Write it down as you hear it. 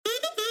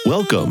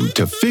Welcome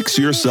to Fix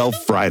Yourself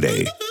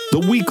Friday, the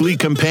weekly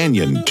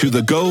companion to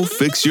the Go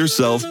Fix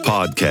Yourself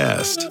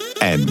podcast.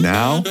 And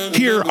now,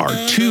 here are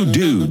two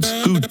dudes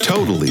who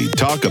totally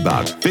talk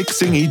about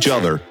fixing each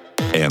other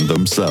and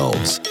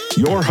themselves.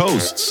 Your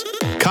hosts,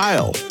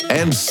 Kyle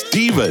and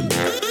Steven.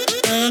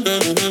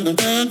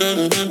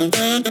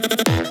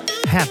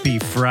 Happy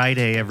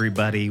Friday,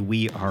 everybody.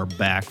 We are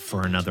back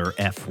for another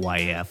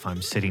FYF.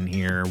 I'm sitting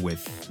here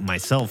with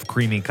myself,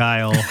 Creamy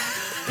Kyle,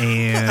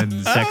 and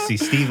Sexy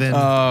Steven.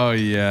 Oh,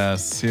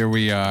 yes. Here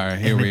we are.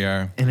 We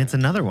are. And it's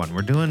another one.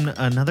 We're doing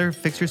another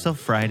Fix Yourself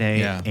Friday.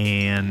 Yeah.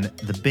 And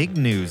the big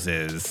news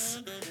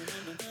is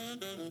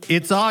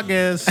it's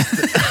August.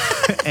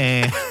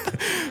 I'm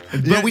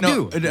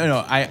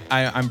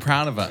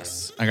proud of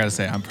us. I got to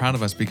say, I'm proud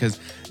of us because,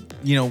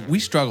 you know, we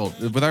struggled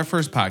with our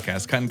first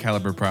podcast, Cut and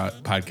Caliber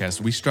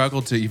podcast. We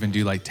struggled to even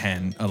do like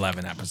 10,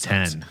 11 episodes.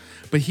 10.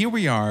 But here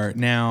we are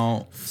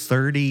now.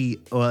 30.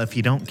 Well, if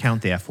you don't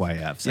count the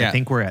FYFs, Yeah. I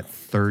think we're at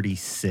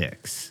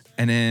 36.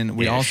 And then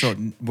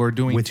we're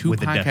doing With two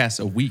the podcasts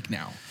a week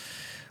now.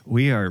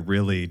 We are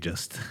really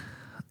just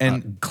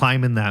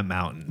climbing that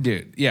mountain.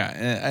 Dude,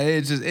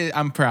 yeah.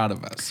 I'm proud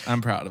of us.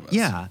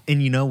 Yeah.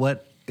 And you know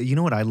what? You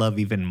know what I love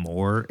even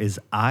more is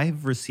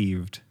I've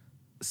received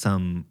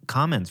some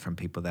comments from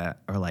people that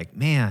are like,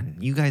 man,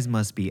 you guys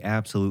must be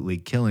absolutely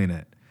killing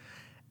it.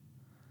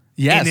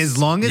 Yes. And as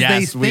long as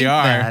they think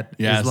that,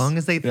 Yes. as long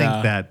as they think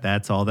that,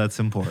 that's all that's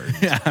important.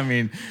 Yeah, I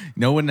mean,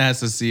 no one has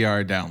to see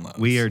our downloads.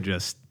 We are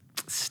just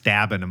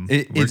stabbing them.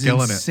 We're It's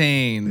killing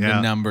insane Yeah.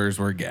 the numbers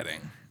we're getting.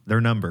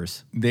 They're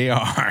numbers. They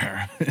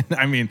are.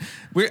 I mean,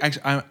 we're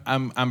actually.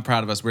 I'm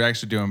proud of us. We're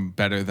actually doing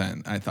better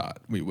than I thought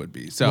we would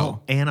be. So,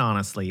 Well, and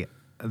honestly,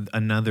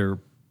 another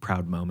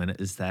proud moment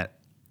is that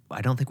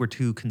I don't think we're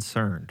too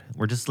concerned.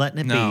 We're just letting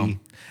it be.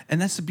 And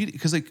that's the beauty,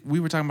 because like we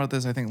were talking about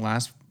this, I think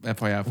last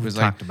FYF was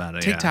like talked about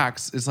it, yeah.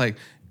 TikToks is like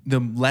the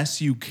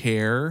less you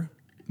care,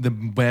 the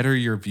better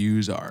your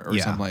views are, or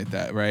Yeah. something like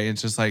that, right?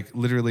 It's just like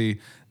literally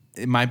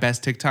my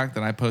best TikTok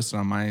that I posted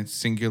on my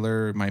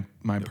singular,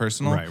 my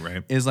personal,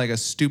 Right. is like a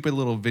stupid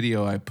little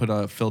video. I put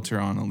a filter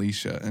on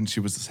Alicia, and she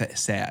was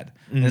sad,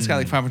 and it's got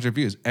like 500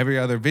 views. Every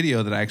other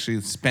video that I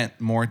actually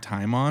spent more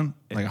time on,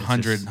 like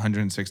 100,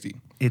 160.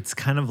 It's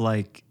kind of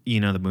like, you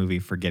know, the movie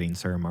Forgetting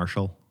Sarah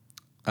Marshall.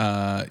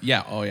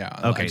 Yeah. Oh, yeah.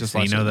 Okay,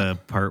 so you know the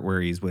part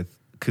where he's with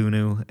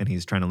Kunu and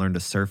he's trying to learn to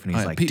surf and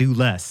he's like, do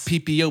less.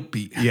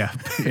 PPOP. Yeah.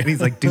 And he's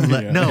like, do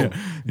less. Yeah, No,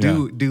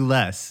 yeah. do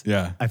less.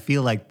 Yeah. I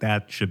feel like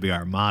that should be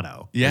our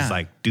motto. Yeah. It's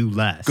like, do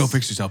less. Go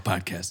Fix Yourself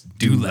podcast.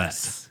 Do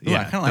less. Ooh, I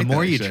Yeah. kinda like the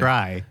more that, you actually.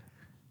 try,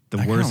 the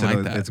I worse kinda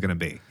like that. it's going to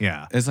be.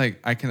 Yeah. It's like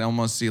I can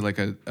almost see like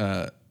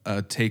a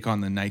take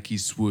on the Nike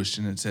swoosh,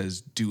 and it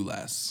says "do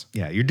less."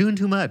 Yeah. You're doing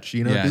too much.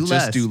 You know, Yeah, do just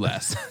less. do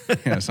less.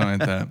 Yeah, something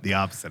like that. The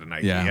opposite of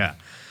Nike. Yeah. Yeah.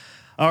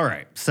 All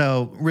right.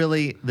 So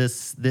really,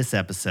 this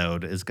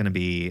episode is going to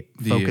be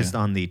focused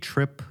on the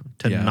trip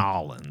to Yeah.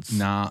 Nolans.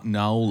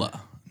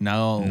 Nola.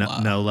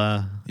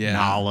 Nola. Yeah.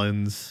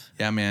 Nolans.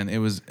 Yeah, man, it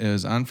was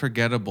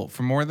unforgettable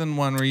for more than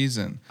one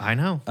reason. I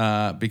know.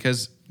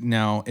 Because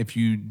now, if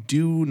you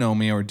do know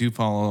me or do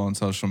follow on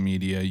social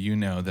media, you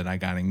know that I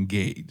got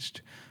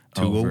engaged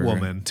To a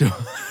woman. To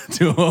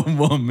a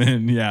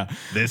woman, yeah.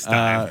 This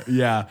time.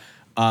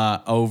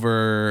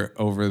 Over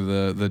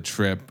the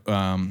trip,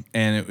 and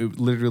it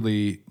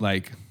literally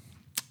like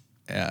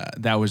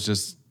that was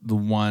just the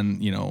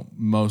one, you know,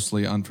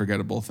 mostly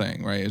unforgettable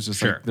thing, right? It's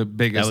just like the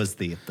biggest. That was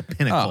the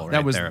pinnacle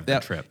right there of the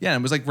trip. Yeah,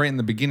 it was like right in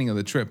the beginning of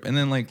the trip, and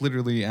then like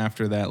literally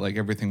after that, like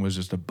everything was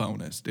just a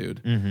bonus,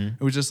 dude. Mm-hmm.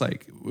 It was just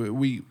like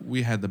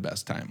we had the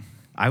best time.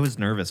 I was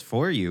nervous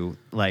for you,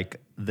 like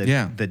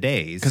the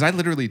days. Because I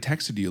literally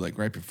texted you like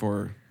right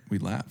before we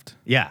left.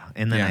 Yeah,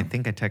 and then Yeah. I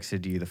think I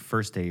texted you the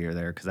first day you were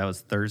there because that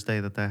was Thursday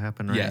that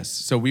happened, right? Yes.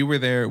 So we were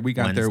there. We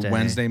got Wednesday. there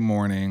Wednesday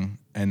morning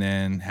and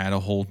then had a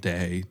whole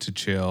day to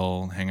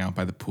chill, hang out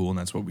by the pool, and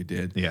that's what we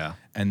did. Yeah.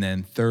 And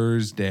then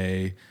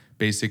Thursday,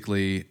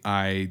 basically,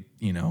 I,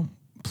 you know,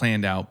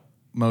 planned out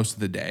most of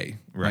the day.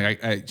 Right.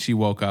 Like she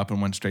woke up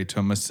and went straight to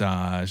a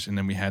massage, and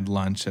then we had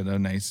lunch at a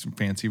nice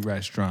fancy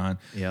restaurant.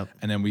 Yep.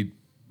 And then we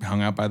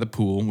hung out by the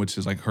pool, which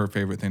is like her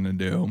favorite thing to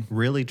do.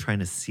 Really trying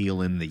to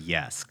seal in the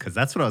yes, because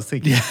that's what I was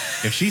thinking.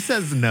 If she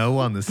says no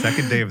on the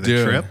second day of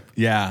the trip,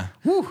 Yeah.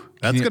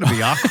 that's going to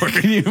be awkward.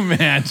 Can you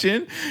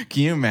imagine?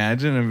 Can you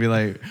imagine and be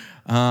like,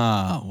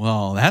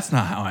 well, that's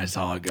not how I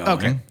saw it going.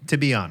 Okay. To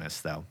be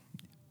honest, though,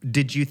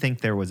 did you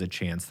think there was a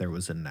chance there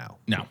was a no?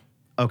 No,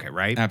 Okay,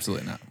 right?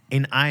 absolutely not.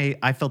 And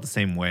I felt the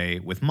same way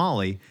with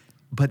Molly,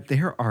 but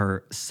there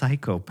are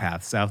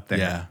psychopaths out there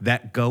Yeah.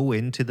 that go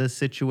into this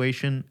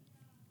situation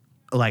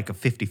like a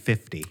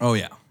 50-50. Oh,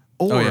 yeah.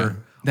 Or-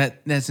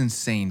 that's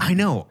insane. I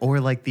know. Or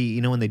like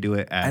when they do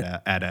it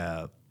at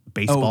a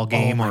baseball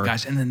game. Oh my or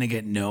gosh. And then they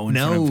get in front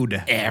of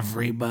No'd.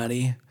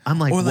 everybody. I'm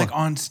like, or like what?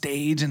 on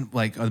stage and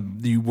like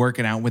you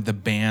working out with the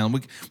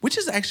band, which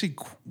is actually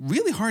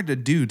really hard to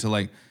do, to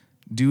like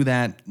do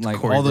that,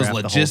 like all those choreograph the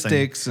whole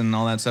logistics and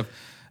all that stuff.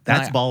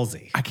 That's And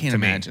ballsy I can't to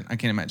me. imagine. I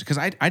can't imagine because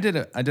I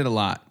did a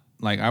lot.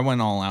 Like I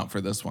went all out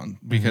for this one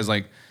because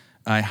like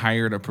I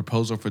hired a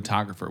proposal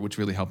photographer, which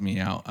really helped me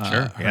out.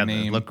 Her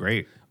name looked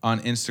great. on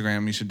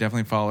Instagram. You should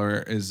definitely follow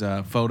her. Is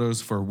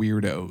Photos for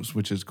Weirdos,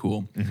 which is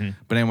cool.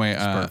 But anyway,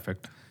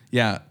 Perfect.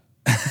 yeah,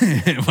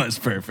 it was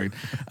perfect.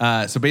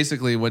 So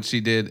basically, what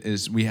she did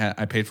is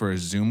I paid for a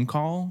Zoom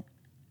call.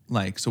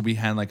 So we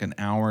had like an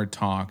hour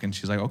talk, and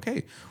she's like,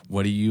 okay,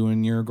 what are you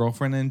and your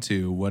girlfriend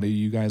into? What do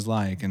you guys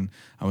like? And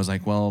I was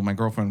like, well, my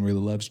girlfriend really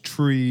loves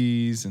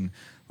trees, and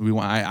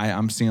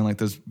I'm seeing like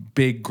this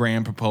big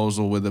grand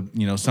proposal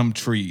with some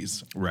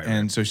trees. Right.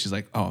 And so she's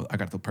like, oh, I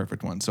got the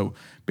perfect one. So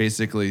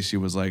basically she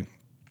was like,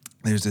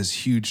 there's this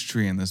huge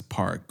tree in this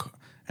park,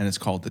 and it's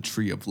called the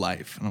Tree of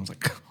Life. And I was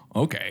like,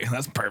 okay,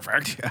 that's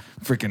perfect. Yeah.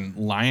 Freaking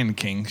Lion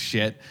King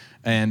shit.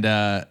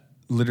 And,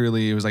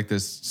 literally, it was like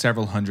this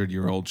several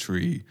 100-year-old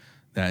tree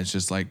that's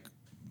just like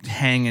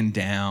hanging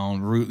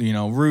down,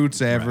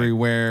 roots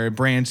everywhere,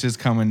 branches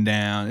coming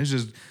down. It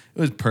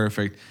was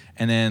perfect.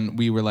 And then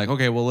we were like,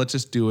 okay, well, let's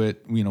just do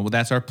it.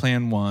 That's our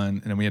plan 1,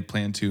 and then we had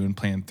plan 2 and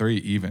plan 3.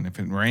 Even if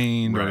it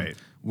rained, right,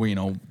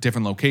 or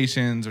different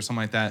locations or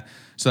something like that.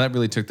 So that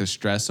really took the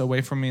stress away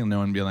from me, and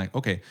knowing being like,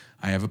 okay,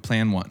 I have a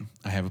plan 1,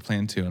 I have a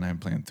plan 2, and I have a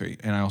plan 3,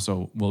 and I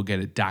also will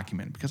get it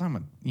documented because I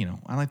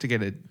like to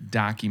get it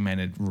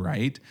documented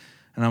right.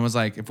 And I was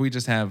like, if we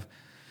just have,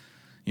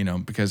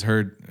 because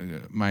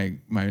my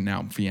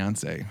now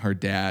fiance, her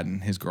dad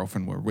and his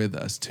girlfriend were with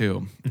us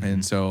too.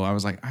 And so I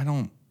was like,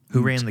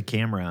 Who ran the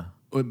camera?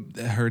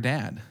 Her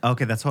dad.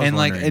 Okay, that's what I was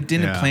wondering. It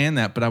didn't plan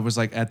that, but I was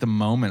like, at the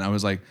moment, I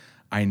was like,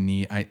 I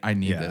need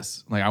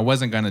this. Like, I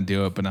wasn't going to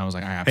do it, but I was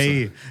like, I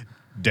absolutely. Hey,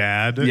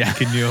 Dad, Yeah.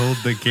 Can you hold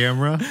the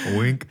camera?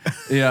 Wink.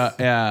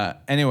 Yeah.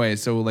 Anyway,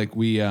 so like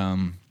we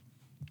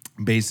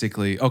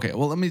basically, okay,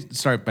 well, let me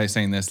start by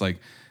saying this. Like,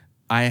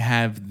 I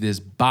have this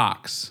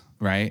box,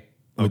 right,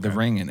 with the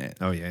ring in it.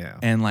 Oh, yeah.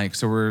 And like,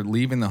 so we're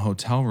leaving the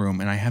hotel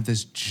room, and I have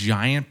this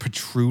giant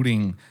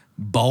protruding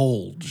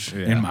bulge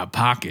in my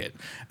pocket.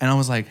 And I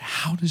was like,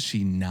 how is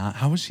she not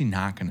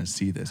going to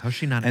see this? How's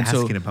she not and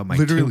asking about my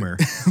tumor?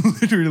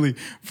 Literally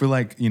for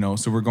like,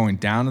 so we're going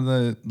down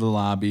to the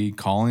lobby,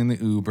 calling the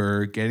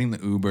Uber, getting the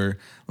Uber.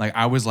 Like,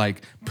 I was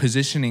like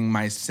positioning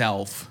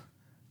myself.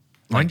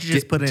 Why don't you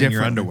just put it in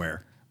your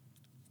underwear?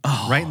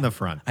 Oh, right in the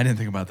front. I didn't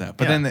think about that.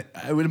 But then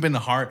it would have been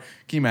hard.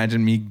 Can you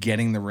imagine me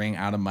getting the ring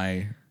out of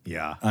my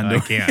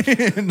underwear? I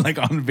can't. Like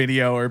on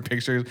video or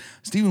pictures.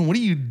 Steven, what are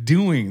you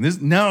doing?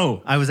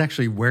 No. I was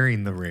actually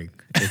wearing the ring,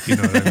 if you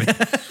know what I mean.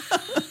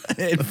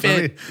 It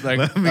fit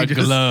like a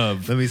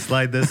glove. Let me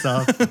slide this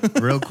off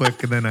real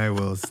quick, and then I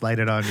will slide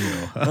it on you.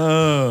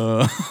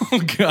 Oh,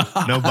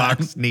 God. No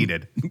box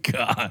needed.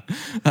 God.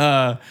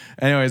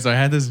 Anyway, so I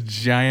had this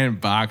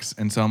giant box,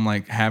 and so I'm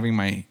like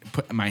having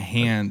put my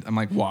hand, I'm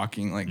like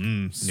walking like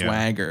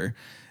swagger.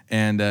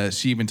 And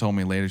she even told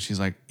me later, she's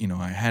like,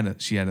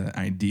 she had an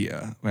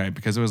idea, right?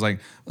 Because it was like,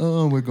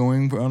 oh, we're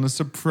going on a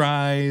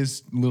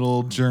surprise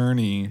little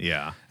journey.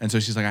 Yeah. And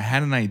so she's like, I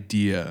had an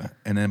idea.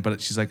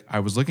 But she's like, I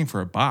was looking for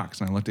a box,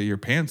 and I looked at your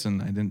pants,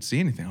 and I didn't see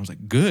anything. I was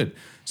like, good.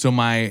 So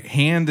my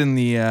hand in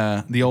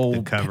the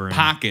old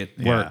pocket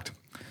worked.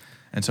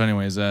 And so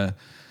anyways,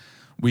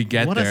 we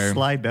get what there. What a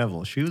sly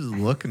devil. She was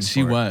looking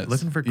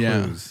for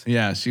clues.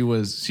 Yeah, she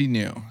was. She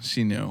knew.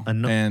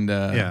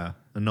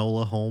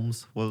 Enola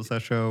Holmes. What was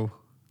that show?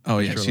 Oh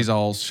yeah, she's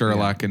all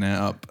Sherlocking it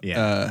up.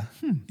 Yeah.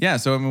 Yeah.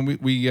 So I mean,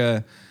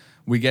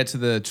 we get to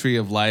the Tree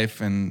of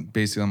Life, and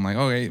basically I'm like,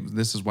 okay,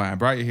 this is why I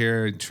brought you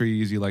here.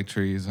 Trees, you like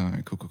trees? I'm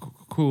like,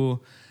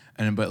 cool.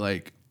 And but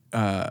like,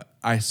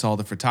 I saw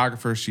the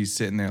photographer. She's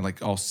sitting there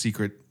like all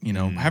secret.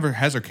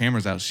 Has her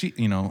cameras out. She,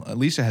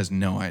 Alicia has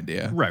no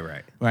idea.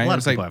 Right. A lot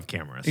of people have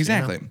cameras.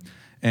 Exactly.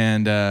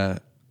 And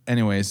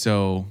anyway,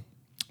 so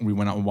we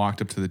went out and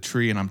walked up to the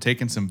tree, and I'm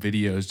taking some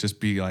videos,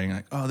 just be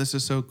like, oh, this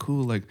is so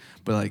cool. Like,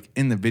 but like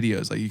in the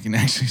videos, like you can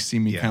actually see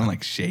me kind of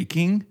like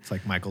shaking. It's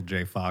like Michael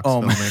J. Fox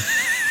filming.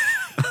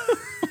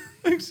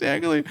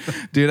 Exactly.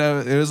 Dude,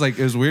 it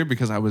was weird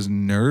because I was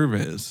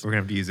nervous. We're going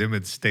to have to use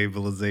image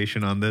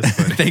stabilization on this.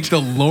 But thank the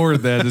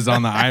Lord that is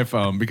on the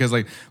iPhone, because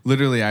like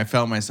literally I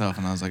felt myself,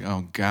 and I was like,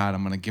 oh God,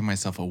 I'm going to give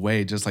myself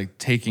away just like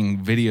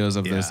taking videos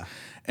of this.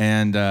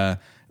 And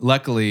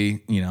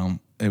luckily,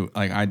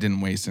 I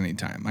didn't waste any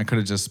time. I could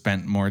have just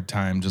spent more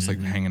time just like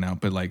hanging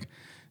out. But like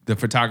the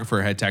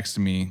photographer had texted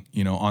me,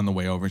 on the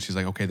way over, and she's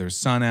like, okay, there's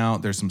sun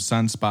out. There's some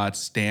sunspots.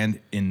 Stand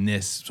in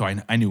this. So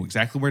I knew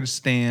exactly where to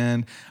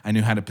stand. I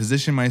knew how to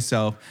position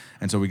myself.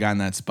 And so we got in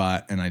that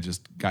spot, and I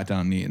just got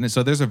down and eat. And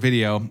so there's a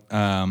video.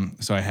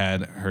 So I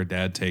had her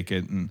dad take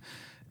it, and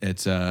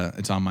it's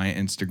on my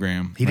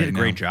Instagram. He did a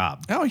great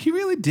job. Oh, he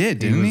really did,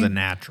 didn't he? He was a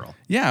natural.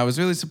 Yeah, I was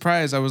really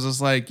surprised. I was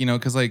just like,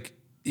 because like,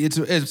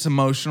 it's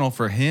emotional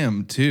for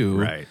him too,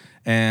 right?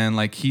 And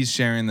like he's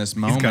sharing this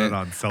moment. He's got it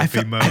on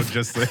selfie mode,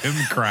 just him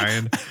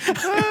crying.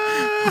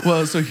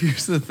 Well, so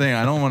here's the thing.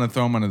 I don't want to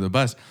throw him under the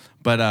bus,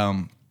 but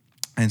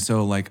and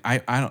so like I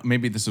don't.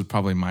 Maybe this was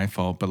probably my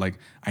fault, but like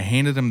I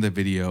handed him the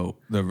video,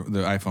 the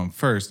iPhone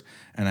first,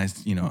 and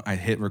I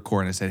hit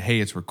record, and I said,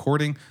 hey, it's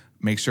recording.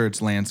 Make sure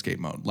it's landscape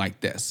mode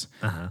like this.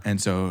 And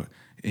so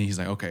he's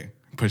like, okay.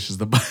 pushes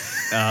the button.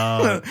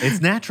 It's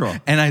natural.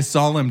 And I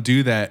saw him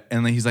do that,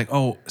 and then he's like,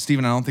 "Oh,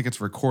 Steven, I don't think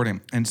it's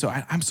recording." And so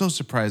I'm so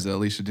surprised that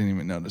Alicia didn't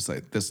even notice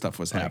like this stuff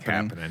was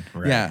happening.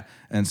 Right. Yeah,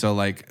 and so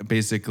like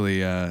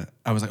basically, I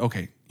was like,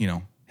 "Okay,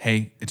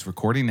 hey, it's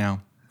recording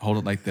now. Hold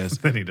it like this."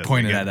 Then he does it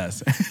pointed again. at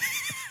us.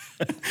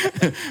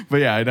 But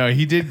yeah, I know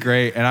he did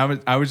great, and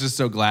I was just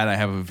so glad I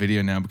have a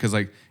video now because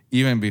like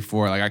even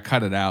before, like I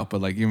cut it out,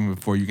 but like even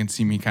before, you can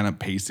see me kind of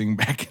pacing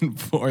back and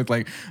forth,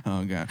 like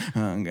oh god,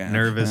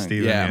 Nervous,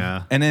 Steven,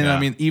 yeah. And then Yeah. I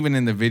mean, even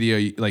in the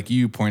video, like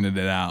you pointed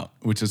it out,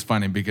 which is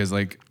funny because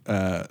like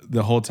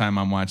the whole time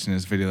I'm watching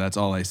this video, that's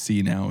all I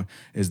see now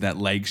is that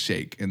leg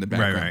shake in the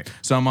background. right.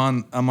 So I'm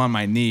on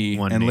my knee,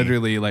 One and knee.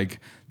 literally like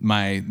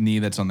my knee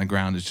that's on the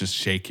ground is just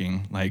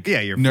shaking, like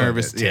Your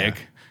nervous foot is-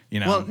 tick.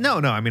 Yeah. Well, no.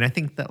 I mean, I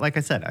think that, like I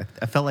said,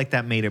 I felt like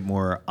that made it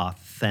more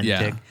authentic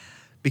Yeah.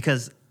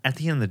 because at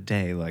the end of the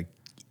day, like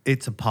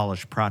it's a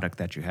polished product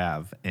that you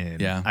have,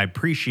 and Yeah. I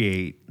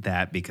appreciate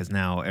that because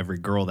now every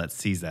girl that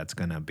sees that's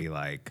gonna be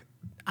like,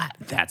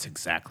 "That's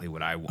exactly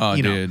what I want."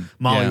 Oh, dude.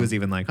 Molly Yeah. was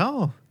even like,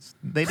 "Oh,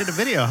 they did a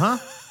video, huh?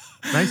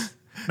 Nice."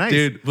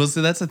 Dude, well,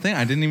 so that's the thing.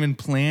 I didn't even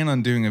plan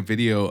on doing a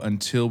video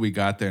until we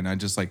got there, and I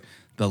just like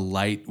the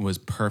light was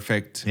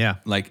perfect. Yeah.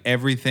 Like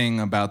everything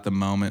about the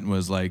moment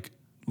was like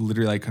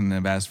literally I couldn't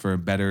have asked for a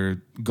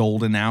better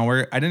golden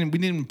hour. We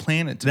didn't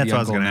plan it to That's be what a I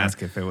was golden gonna hour.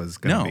 ask if it was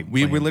gonna No, be.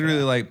 we were planned for literally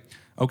that. like,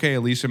 okay,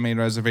 Alicia made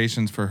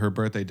reservations for her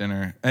birthday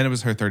dinner, and it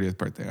was her 30th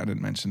birthday. I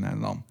didn't mention that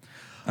at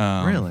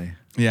all. Really?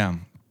 Yeah.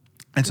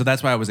 And so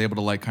that's why I was able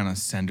to like kind of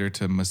send her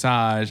to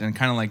massage and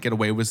kind of like get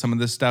away with some of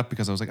this stuff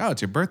because I was like, oh,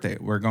 it's your birthday.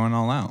 We're going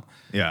all out.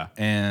 Yeah.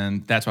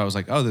 And that's why I was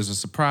like, oh, there's a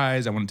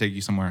surprise. I want to take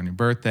you somewhere on your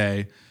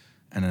birthday.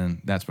 And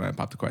then that's when I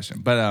popped the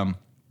question. But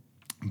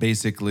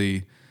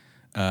basically,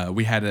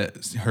 we had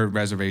her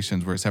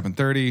reservations were at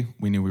 7:30.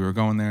 We knew we were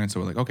going there. And so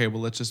we're like, okay,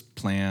 well, let's just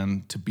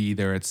plan to be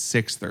there at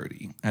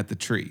 6:30 at the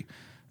tree.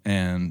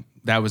 And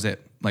that was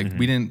it. Like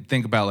we didn't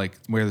think about like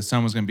where the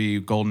sun was going to be,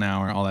 golden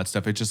hour, all that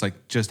stuff. It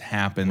just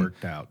happened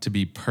Worked out. to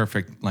be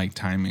perfect like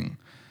timing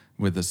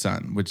with the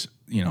sun, which,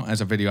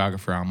 as a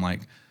videographer, I'm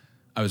like,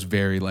 I was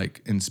very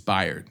like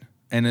inspired.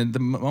 And then the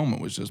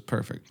moment was just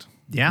perfect.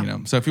 Yeah.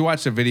 So if you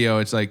watch the video,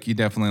 it's like you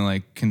definitely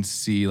like can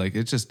see like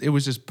it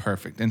was just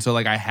perfect. And so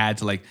like I had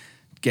to like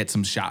get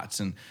some shots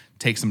and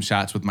take some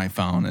shots with my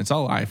phone. It's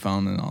all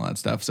iPhone and all that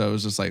stuff. So it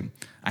was just like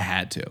I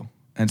had to.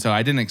 And so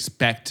I didn't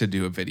expect to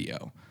do a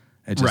video.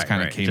 It just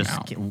kind of came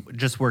out.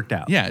 Just worked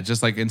out. Yeah,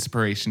 just like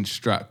inspiration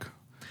struck.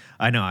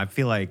 I know. I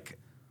feel like,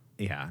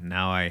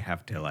 now I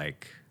have to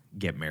like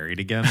get married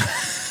again.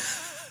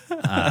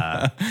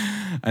 I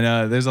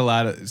know there's a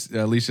lot of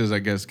Alicia's, I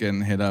guess,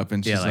 getting hit up,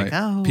 and she's like, like,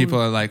 "Oh." people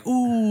are like,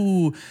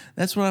 "Ooh,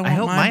 that's what I want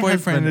hope my my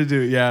boyfriend husband- to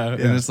do." Yeah.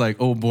 And it's like,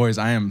 "Oh, boys,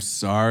 I am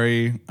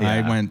sorry, I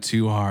Yeah. went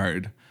too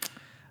hard."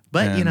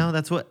 But And-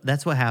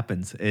 that's what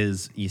happens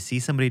is you see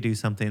somebody do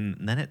something,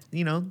 and then it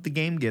the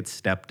game gets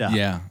stepped up.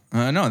 Yeah,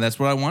 no, that's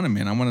what I wanted,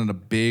 man. I wanted a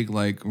big,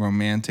 like,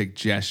 romantic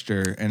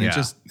gesture, and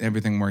Yeah.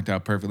 everything worked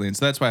out perfectly. And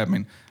so that's why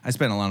I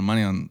spent a lot of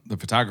money on the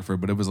photographer,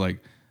 but it was like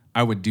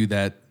I would do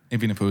that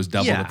even if it was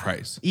double the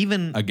price.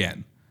 Even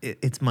Again,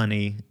 it's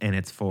money, and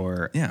it's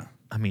for Yeah.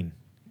 I mean,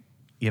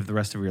 you have the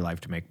rest of your life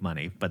to make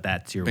money, but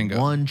that's your Bingo.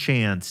 one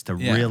chance to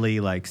Yeah. really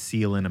like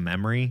seal in a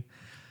memory.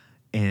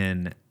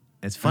 And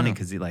it's funny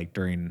because like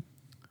during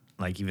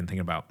like even thinking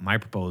about my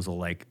proposal,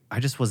 like I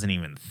just wasn't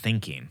even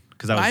thinking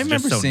because I was I just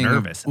remember so seeing a-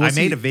 nervous. well, I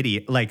made see, a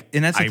video like,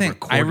 and that's the thing.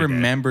 I recorded it.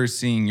 remember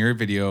seeing your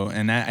video,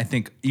 and I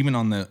think even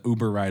on the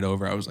Uber ride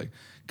over, I was like,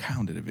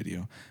 Kyle did a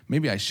video.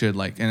 Maybe I should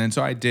like. And then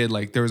so I did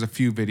like. There was a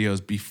few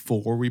videos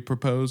before we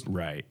proposed,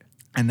 Right.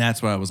 and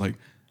that's why I was like,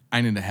 I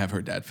need to have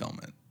her dad film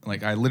it.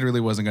 Like I literally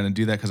wasn't going to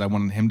do that because I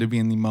wanted him to be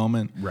in the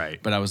moment. Right.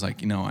 But I was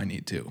like, I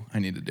need to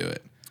do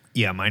it.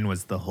 Yeah, mine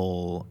was the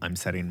whole I'm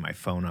setting my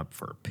phone up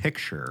for a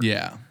picture.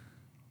 Yeah.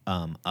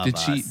 Of Did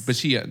she? us. But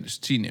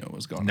she knew what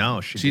was going on.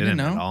 No, she didn't didn't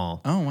know at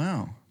all. Oh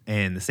wow.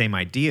 And the same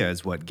idea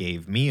is what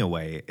gave me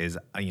away is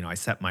I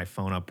set my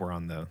phone up. We're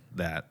on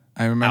that.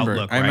 I remember.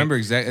 Outlook, I remember right?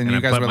 exactly. And And you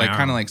I guys put were my like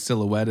kind arm- of like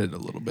silhouetted a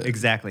little bit.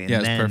 Exactly. And Yeah,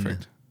 then it's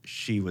perfect.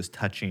 she was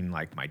touching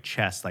like my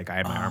chest, like I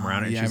had my arm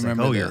around it. And yeah, I she's like,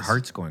 remember "Oh, your this.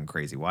 heart's going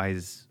crazy.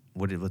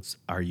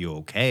 Are you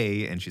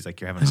okay?" And she's like,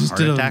 "You're having a heart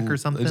attack or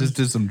something." I just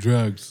did some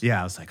drugs. Yeah,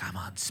 I was like, "I'm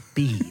on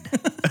speed."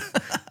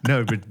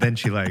 No, but then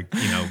she like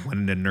went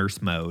into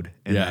nurse mode,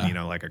 and Yeah. then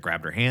like I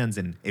grabbed her hands,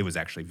 and it was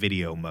actually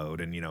video mode,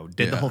 and did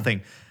the Yeah. whole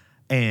thing.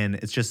 And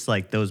it's just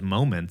like those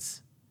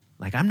moments.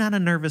 Like I'm not a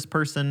nervous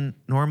person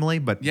normally,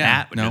 but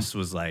Yeah, that no. just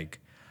was like,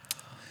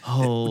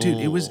 oh, Dude,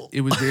 it was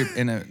weird.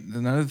 And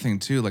another thing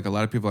too, like a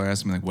lot of people are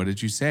asking me, like, "What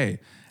did you say?"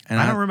 And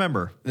I don't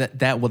remember.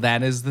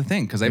 That is the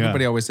thing because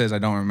everybody always says I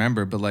don't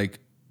remember, but like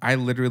I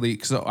literally,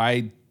 so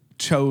I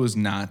chose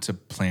not to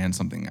plan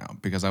something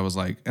out because I was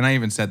like, and I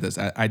even said this.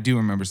 I do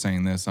remember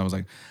saying this. I was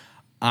like,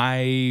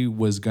 I'm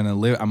gonna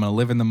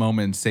live in the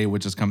moment and say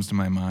what just comes to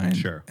my mind.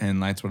 Sure.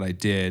 And that's what I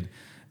did.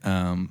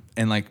 And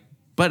like,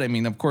 but I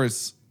mean, of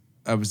course,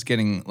 I was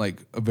getting like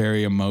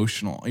very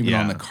emotional, even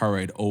Yeah. on the car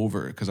ride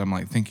over, because I'm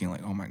like thinking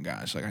like, oh my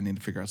gosh, like I need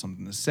to figure out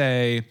something to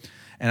say.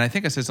 And I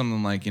think I said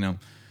something like,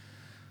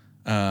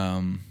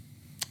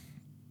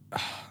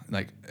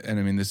 like, and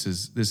I mean, this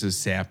is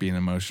sappy and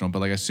emotional, but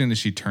like as soon as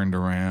she turned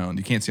around,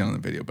 you can't see it on the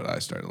video, but I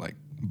started like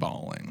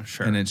bawling.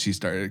 Sure. And then she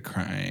started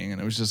crying,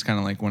 and it was just kind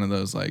of like one of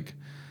those like,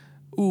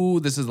 ooh,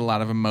 this is a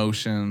lot of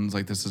emotions.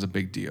 Like this is a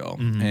big deal.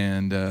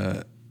 And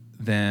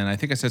then I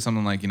think I said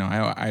something like,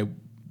 I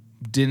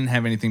didn't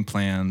have anything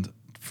planned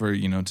for,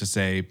 to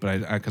say,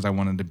 but because I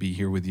wanted to be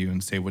here with you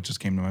and say what just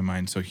came to my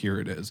mind. So here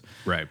it is.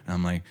 Right. And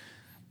I'm like,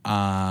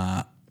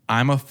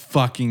 I'm a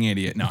fucking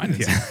idiot. No, I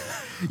didn't say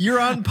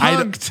You're on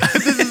Punked.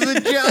 This is a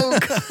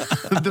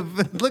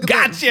joke. Look at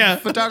Gotcha. the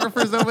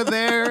photographers over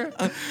there.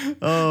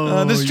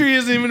 this tree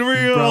isn't even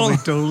real. Probably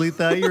totally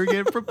thought you were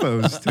getting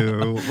proposed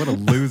to. What a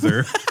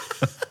loser.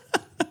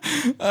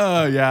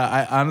 Oh yeah,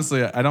 I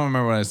honestly I don't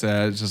remember what I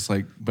said. It's just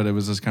like, but it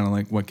was just kind of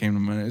like what came to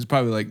mind. It was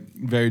probably like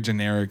very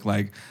generic,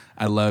 like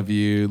I love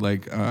you,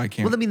 like I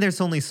can't. Well, I mean,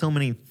 there's only so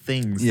many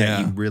things Yeah. that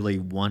you really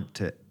want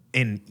to,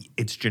 and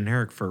it's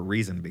generic for a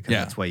reason because Yeah.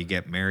 that's why you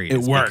get married. It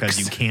is works because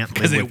you can't live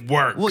because with, it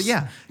works. Well,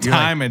 yeah, you're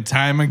like, time and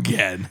time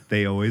again.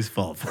 they always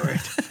fall for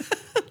it.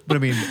 But I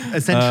mean,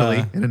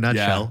 essentially, in a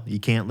nutshell, you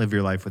can't live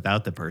your life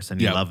without the person.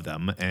 You Yep. love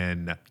them,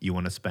 and you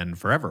want to spend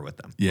forever with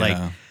them. Yeah,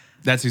 Like,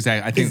 that's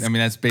exactly. I think. as I mean,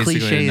 that's basically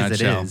cliche in a as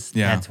nutshell. it is.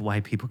 Yeah. That's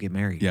why people get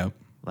married. Yep.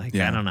 Like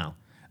Yeah. I don't know.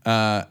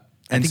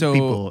 And think so,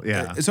 people-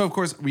 yeah. So of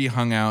course we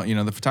hung out.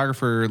 The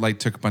photographer like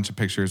took a bunch of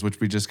pictures, which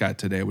we just got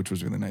today, which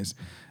was really nice.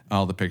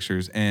 All the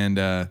pictures, and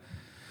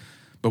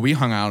but we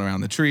hung out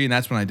around the tree, and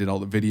that's when I did all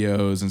the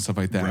videos and stuff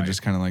like that, Right. and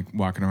just kind of like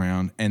walking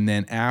around. And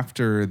then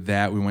after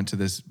that, we went to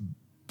this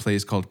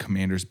place called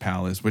Commander's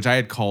Palace, which I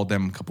had called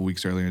them a couple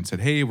weeks earlier and said,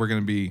 "Hey, we're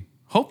going to be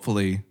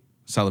hopefully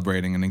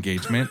celebrating an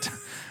engagement."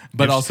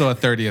 But also a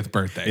 30th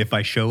birthday. If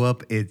I show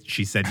up,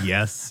 she said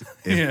yes.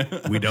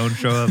 If we don't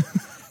show up,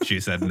 she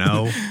said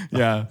no.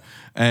 Yeah.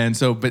 And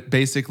so, but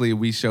basically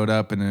we showed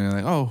up and they're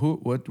like, oh,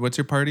 what's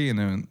your party? And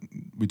then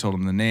we told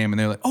them the name and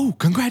they're like, oh,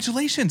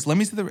 congratulations. Let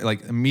me see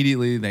like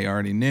immediately they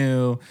already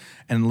knew.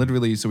 And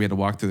literally, so we had to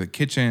walk through the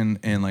kitchen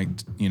and like,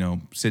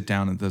 sit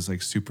down at this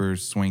like super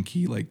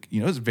swanky, like,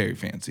 it was very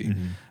fancy.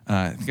 Mm-hmm.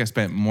 I think I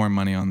spent more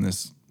money on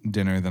this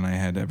dinner than I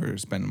had ever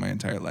spent in my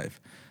entire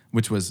life,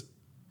 which was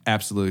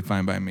absolutely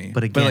fine by me.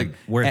 But again,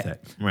 worth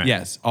it. Right.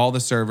 Yes. All the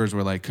servers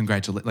were like,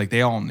 congratulations. Like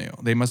they all knew.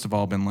 They must have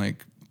all been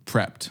like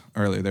prepped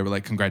earlier. They were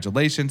like,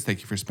 congratulations.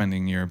 Thank you for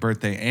spending your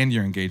birthday and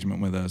your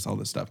engagement with us, all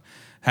this stuff.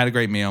 Had a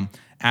great meal.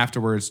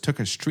 Afterwards, took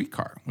a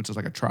streetcar, which is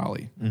like a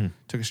trolley.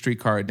 Took a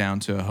streetcar down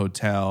to a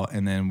hotel,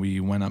 and then we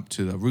went up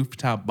to the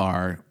rooftop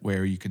bar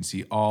where you can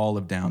see all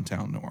of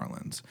downtown New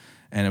Orleans.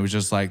 And it was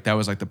just like, that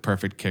was like the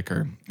perfect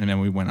kicker. And then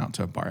we went out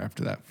to a bar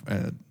after that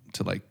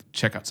to like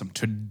check out some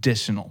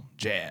traditional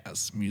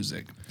jazz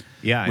music.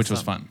 Yeah, which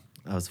was fun.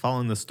 I was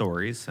following the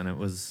stories, and it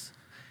was.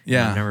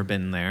 Yeah. I've never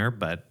been there,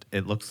 but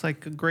it looks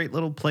like a great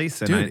little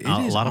place. And Dude, a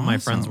it is lot of my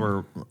friends awesome.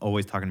 were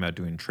always talking about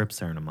doing trips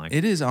there, and I'm like,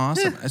 It is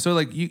awesome. So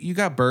like you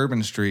got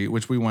Bourbon Street,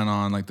 which we went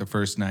on like the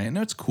first night, and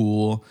it's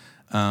cool.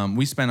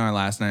 We spent our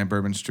last night at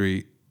Bourbon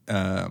Street,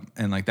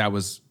 and like I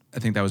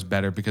think that was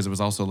better because it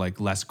was also like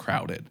less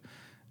crowded.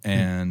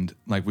 And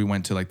like we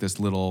went to like this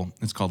little,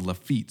 it's called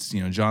Lafitte's.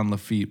 John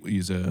Lafitte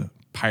was a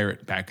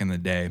pirate back in the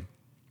day,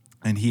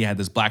 and he had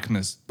this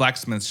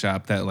blacksmith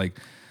shop that like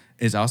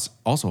is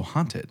also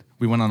haunted.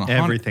 We went on a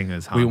Everything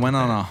is We haunted went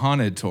on there. a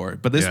haunted tour,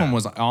 but this Yeah. one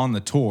was on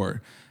the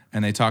tour,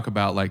 and they talk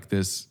about like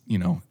this,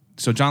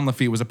 So John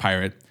Lafitte was a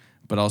pirate,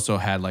 but also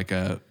had like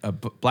a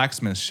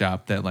blacksmith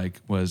shop that like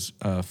was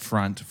a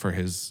front for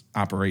his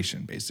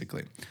operation,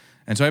 basically.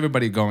 And so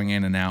everybody going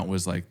in and out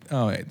was like,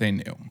 oh, they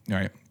knew,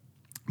 right?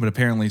 But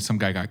apparently some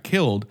guy got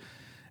killed,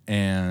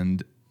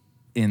 and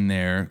in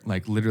there,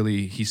 like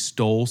literally he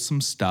stole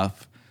some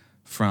stuff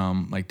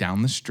from like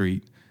down the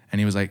street, and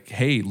he was like,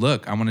 hey,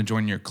 look, I want to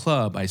join your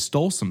club. I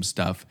stole some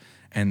stuff.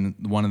 And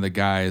one of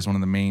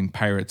the main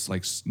pirates,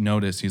 like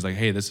noticed, he's like,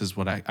 hey, this is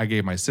what I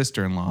gave my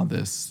sister-in-law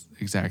this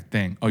exact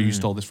thing. Oh, you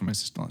stole this from my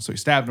sister-in-law. So he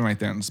stabbed him right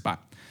there on the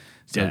spot.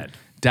 So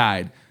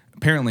died.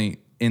 Apparently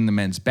in the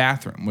men's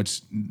bathroom,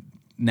 which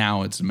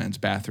now it's a men's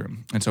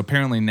bathroom. And so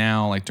apparently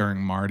now, like during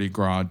Mardi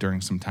Gras,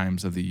 during some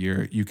times of the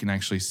year, you can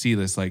actually see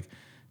this like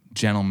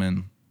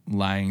gentleman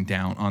lying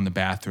down on the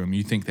bathroom.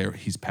 You think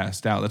he's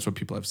passed out. That's what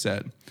people have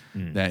said.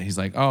 That he's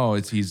like, oh,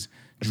 he's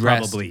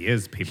dressed. probably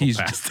is people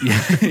passed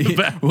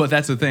out. Well,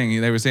 that's the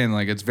thing. They were saying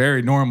like it's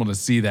very normal to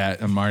see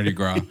that on Mardi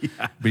Gras.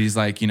 But he's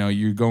like,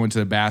 you go into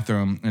the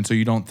bathroom, and so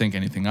you don't think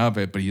anything of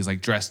it. But he's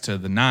like dressed to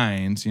the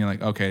nines. You're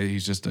like, okay,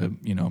 he's just a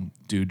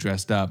dude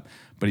dressed up,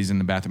 but he's in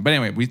the bathroom. But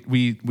anyway,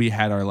 we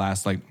had our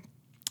last like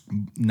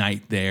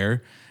night there.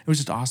 It was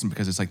just awesome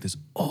because it's like this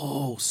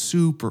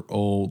super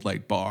old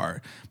like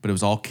bar, but it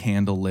was all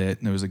candle lit,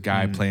 and there was a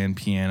guy playing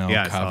piano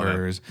Yeah, I saw that.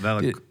 covers. That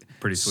looked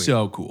pretty sweet.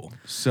 So cool.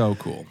 So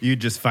cool. you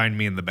just find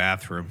me in the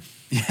bathroom.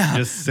 Yeah.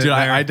 Just sit Dude,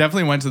 there. I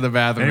definitely went to the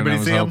bathroom Anybody and I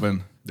was see him?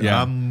 hoping. Yeah.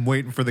 I'm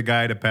waiting for the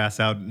guy to pass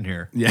out in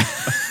here. Yeah.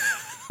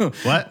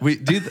 What? We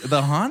do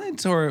the haunted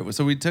tour.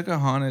 So we took a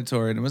haunted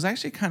tour, and it was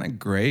actually kind of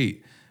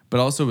great, but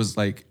also was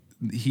like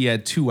he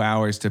had 2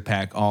 hours to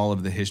pack all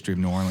of the history of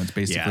New Orleans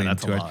basically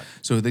that's in 2 a hours. lot.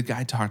 So the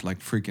guy talked like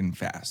freaking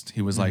fast.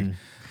 He was like,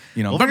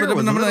 you know, Well, there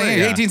was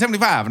literally,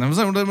 1875, and I was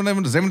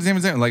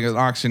like an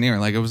auctioneer.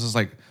 Like it was just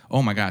like,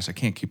 oh my gosh, I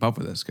can't keep up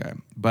with this guy.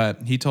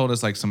 But he told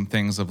us like some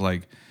things of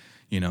like,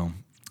 you know,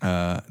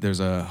 there's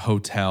a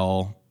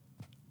hotel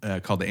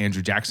called the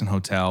Andrew Jackson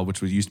Hotel,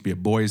 which used to be a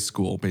boys'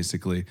 school,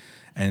 basically.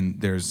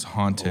 And there's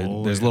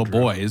haunted. There's little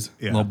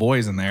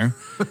boys in there.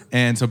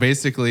 And so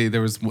basically,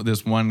 there was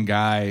this one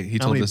guy. He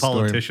told many this story.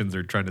 politicians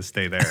are trying to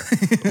stay there?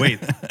 Wait,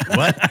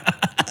 what?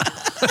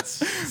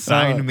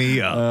 Sign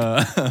me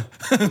up.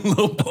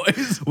 Little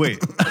boys. Wait.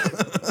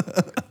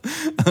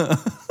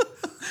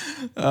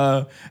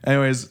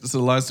 Anyways, so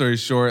long story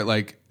short,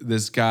 like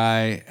this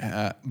guy,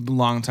 a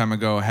long time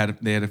ago,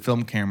 they had a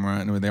film camera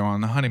and they were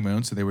on the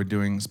honeymoon, so they were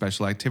doing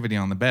special activity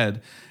on the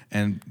bed,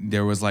 and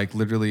there was like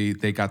literally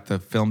they got the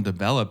film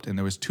developed, and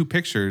there was 2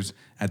 pictures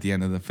at the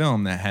end of the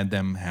film that had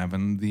them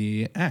having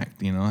the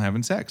act, you know,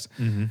 having sex,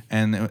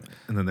 and then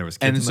there was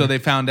kids and in so there?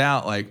 they found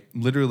out like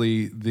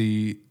literally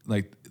the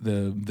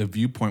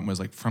viewpoint was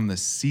like from the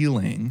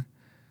ceiling,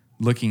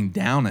 looking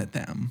down at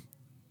them.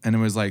 And it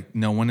was like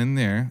no one in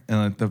there,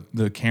 and like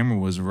the camera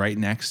was right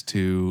next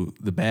to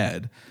the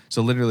bed.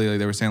 So literally, like,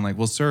 they were saying, like,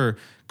 "Well, sir,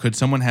 could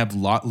someone have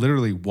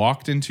literally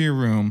walked into your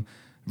room,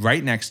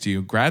 right next to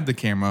you, grabbed the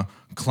camera,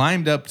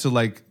 climbed up to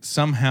like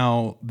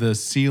somehow the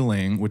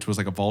ceiling, which was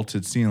like a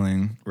vaulted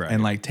ceiling,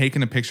 and like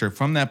taken a picture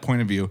from that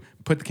point of view,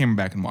 put the camera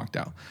back, and walked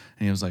out?"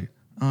 And he was like,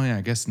 "Oh yeah,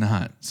 I guess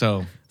not."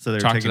 So So they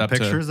were chalked taking it up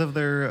pictures of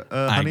their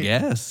I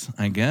guess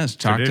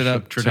chalked it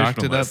up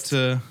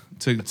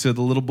to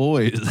the little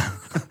boys.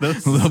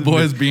 Those little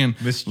boys being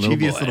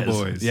mischievous little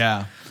boys.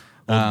 Yeah.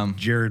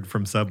 Jared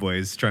from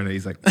Subway's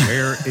he's like,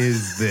 where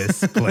is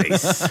this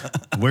place?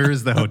 Where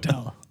is the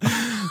hotel?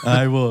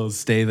 I will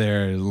stay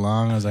there as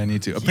long as I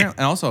need to. And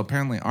also,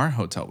 apparently, our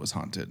hotel was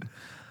haunted,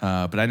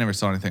 but I never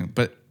saw anything.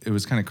 But it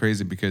was kind of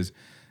crazy because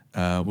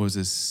what was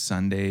this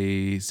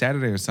Saturday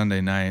or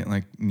Sunday night,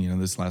 like, you know,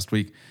 this last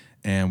week,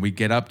 and we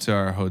get up to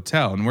our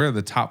hotel, and we're at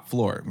the top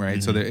floor, right?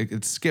 Mm-hmm. So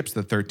it skips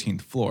the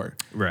 13th floor.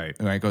 Right.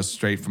 It goes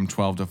straight from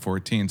 12 to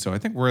 14. So I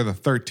think we're the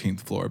 13th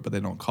floor, but they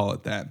don't call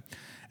it that.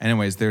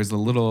 Anyways, there's a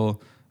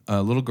little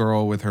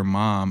girl with her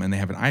mom, and they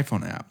have an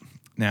iPhone app.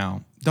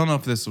 Now, don't know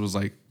if this was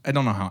like, I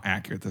don't know how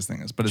accurate this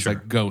thing is, but it's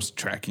like ghost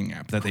tracking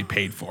app that they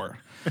paid for.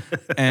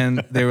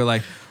 And they were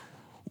like,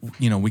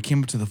 you know, we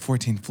came up to the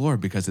 14th floor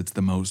because it's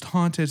the most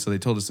haunted. So they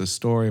told us a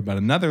story about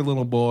another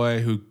little boy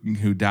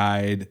who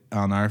died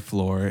on our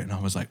floor. And I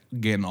was like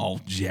getting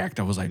all jacked.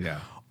 I was like,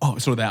 oh,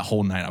 so that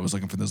whole night I was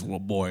looking for this little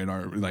boy,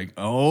 and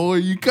oh, are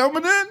you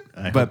coming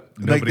in? But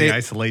nobody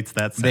isolates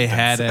that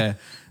sentence.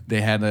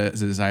 They had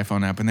this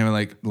iPhone app, and they were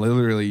like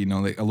literally, you know,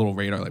 like a little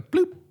radar, like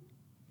bloop,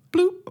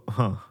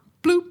 bloop,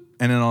 bloop.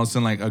 And then all of a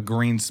sudden, like a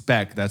green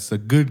speck, that's the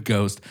good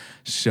ghost,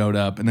 showed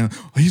up. And then,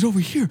 oh, he's over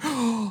here.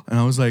 And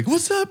I was like,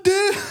 what's up,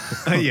 dude?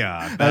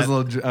 Yeah. I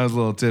was a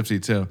little tipsy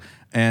too.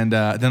 And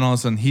then all of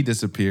a sudden he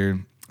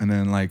disappeared. And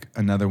then like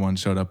another one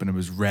showed up, and it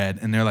was red.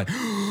 And they're like,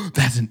 oh,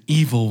 that's an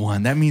evil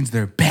one. That means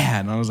they're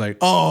bad. And I was like,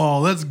 oh,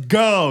 let's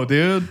go,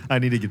 dude. I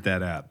need to get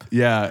that app.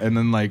 Yeah. And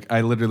then like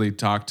I literally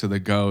talked to the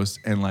ghost,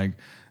 and like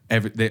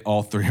they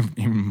all three of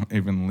them,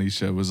 even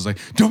Alicia was like,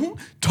 don't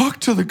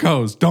talk to the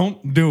ghost.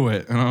 Don't do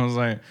it. And I was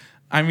like,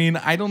 I mean,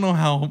 I don't know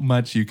how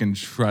much you can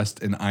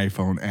trust an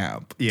iPhone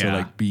app to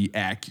like be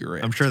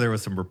accurate. I'm sure there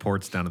was some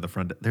reports down at the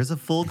front. There's a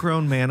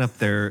full-grown man up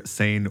there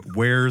saying,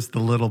 "Where's the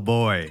little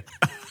boy?"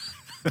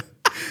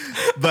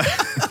 But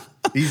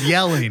he's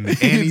yelling and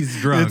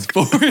he's drunk. It's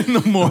 4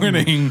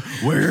 a.m.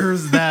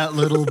 Where's that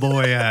little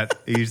boy at?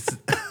 He's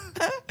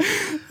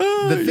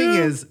the thing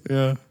is,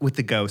 with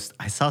the ghost,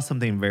 I saw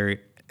something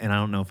and I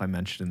don't know if I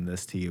mentioned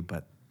this to you,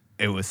 but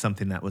it was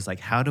something that was like,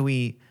 how do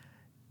we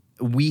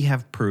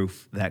have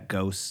proof that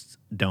ghosts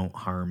don't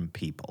harm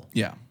people.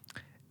 Yeah.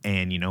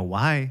 And you know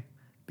why?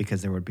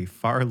 Because there would be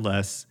far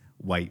less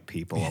white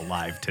people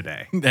alive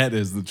today. That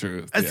is the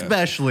truth.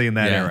 Especially in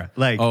that era.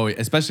 Like, oh,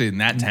 especially in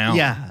that town.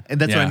 Yeah. And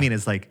that's what I mean.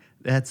 It's like,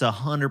 that's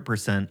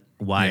 100%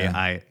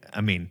 why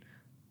I mean,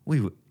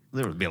 there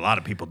would be a lot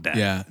of people dead.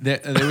 Yeah.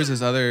 There was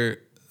this other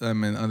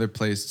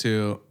place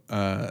too,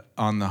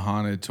 on the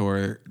haunted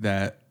tour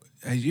that,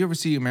 did you ever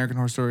see American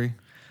Horror Story?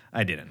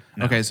 I didn't.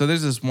 No. Okay, so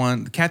there's this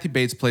one. Kathy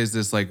Bates plays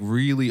this like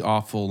really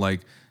awful like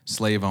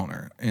slave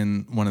owner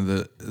in one of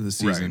the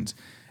seasons,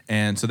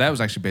 and so that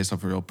was actually based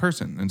off a real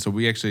person. And so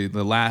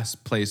the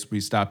last place we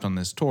stopped on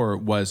this tour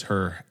was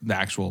the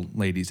actual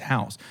lady's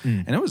house,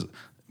 and it was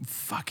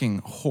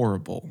fucking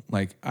horrible.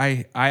 Like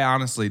I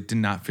honestly did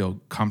not feel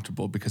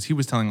comfortable because he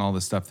was telling all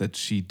the stuff that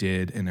she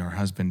did and her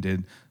husband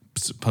did,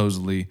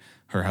 supposedly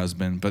her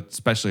husband, but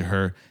especially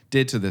her,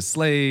 did to the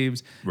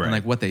slaves and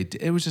like what they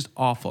did. It was just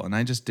awful. And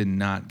I just did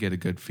not get a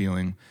good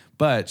feeling.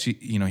 But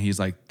he's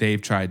like,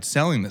 they've tried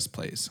selling this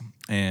place.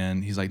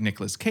 And he's like,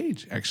 Nicolas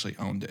Cage actually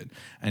owned it.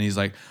 And he's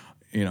like,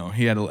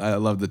 he had. I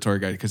love the tour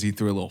guide because he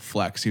threw a little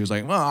flex. He was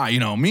like, well,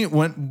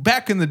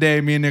 back in the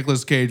day, me and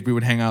Nicolas Cage, we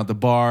would hang out at the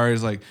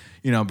bars, like,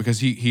 because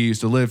he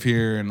used to live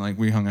here, and like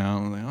we hung out.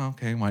 And I'm like, oh,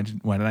 okay, why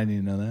did I need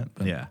to know that?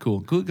 But Yeah, cool.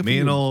 Good Me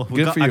for and you. old,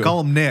 Good for you. I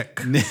call him Nick.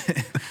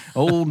 the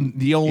old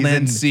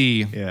He's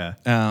NC.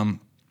 Yeah.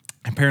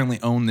 Apparently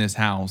owned this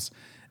house,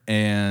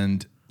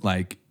 and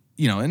like,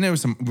 and there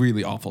was some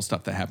really awful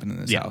stuff that happened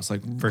in this house.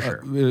 Like, for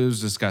sure. It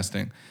was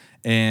disgusting.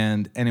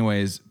 And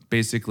anyways,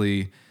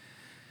 basically,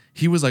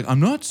 he was like,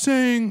 I'm not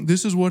saying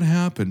this is what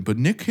happened, but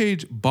Nick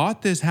Cage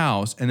bought this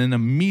house and then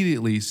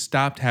immediately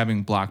stopped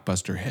having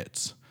blockbuster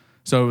hits.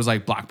 So it was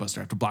like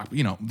blockbuster after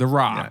The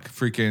Rock,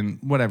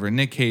 freaking whatever,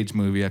 Nick Cage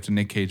movie after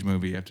Nick Cage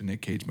movie after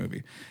Nick Cage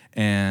movie.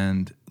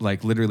 And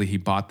like literally he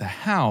bought the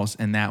house,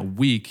 and that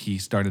week he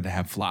started to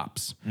have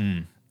flops.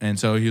 And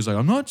so he was like,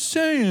 I'm not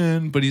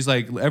saying, but he's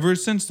like, ever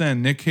since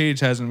then, Nick Cage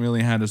hasn't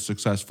really had a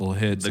successful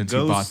hit since he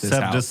bought this house. The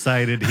ghosts have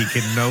decided he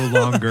can no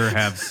longer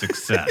have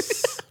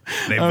success.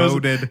 They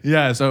voted.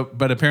 Yeah. So,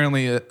 but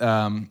apparently,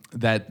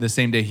 that the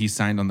same day he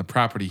signed on the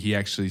property, he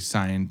actually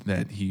signed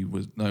that he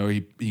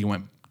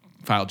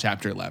filed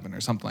Chapter 11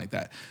 or something like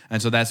that.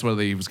 And so that's what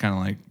he was kind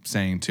of like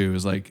saying too,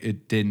 is like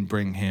it didn't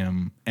bring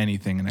him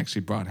anything and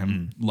actually brought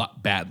him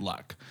bad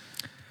luck.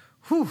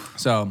 Whew.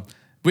 So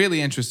really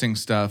interesting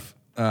stuff.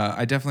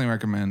 I definitely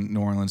recommend New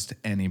Orleans to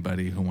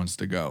anybody who wants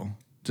to go.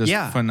 Just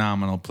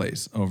phenomenal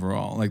place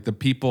overall. Like the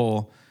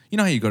people,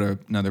 how you go to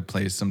another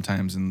place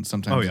sometimes, and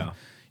sometimes,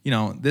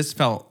 this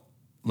felt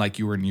like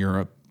you were in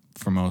Europe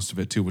for most of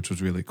it too, which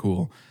was really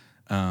cool.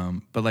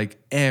 But like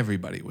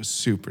everybody was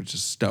super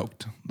just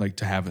stoked like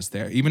to have us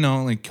there, even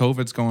though like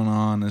COVID's going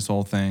on, this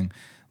whole thing.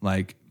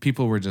 Like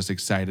people were just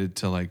excited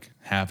to like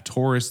have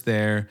tourists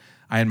there.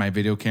 I had my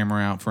video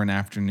camera out for an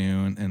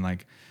afternoon, and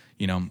like,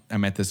 I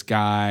met this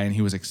guy and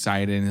he was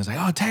excited and he was like,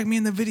 oh, tag me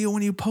in the video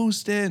when you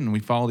post it. And we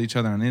followed each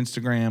other on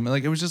Instagram.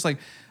 Like, it was just like,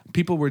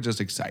 people were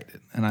just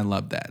excited. And I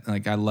love that.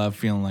 Like, I love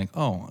feeling like,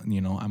 oh,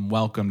 I'm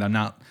welcomed. I'm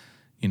not,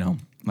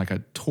 like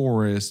a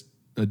tourist,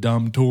 a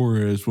dumb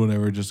tourist,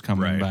 whatever, just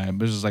coming by.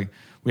 But it's just like,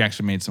 we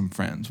actually made some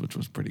friends, which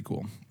was pretty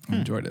cool. I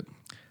enjoyed it.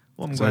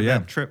 Well, I'm glad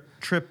that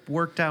trip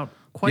worked out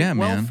quite well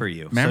man. for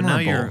you. Memorable. So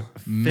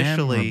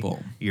now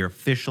you're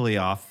officially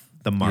off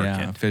the market.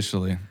 Yeah,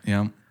 officially.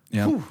 Yeah.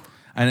 Whew.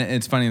 And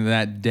it's funny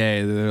that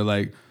day they're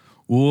like,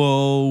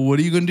 "Whoa, what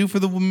are you going to do for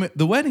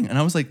the wedding?" And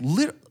I was like,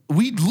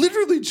 "We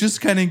literally just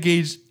kind of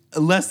engaged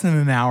less than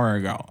an hour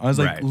ago." I was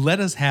like,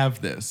 "Let us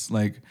have this."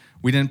 Like,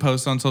 we didn't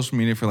post on social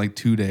media for like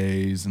 2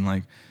 days, and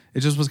like it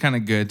just was kind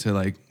of good to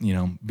like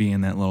be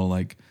in that little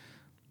like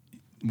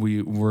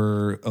we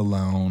were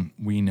alone.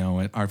 We know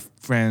it. Our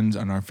friends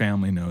and our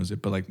family knows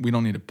it, but like we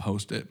don't need to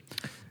post it.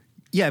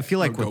 Yeah, I feel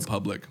like go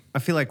public. I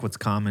feel like what's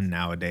common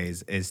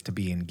nowadays is to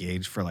be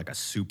engaged for like a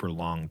super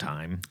long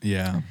time.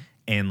 Yeah.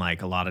 And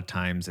like a lot of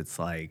times it's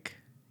like,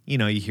 you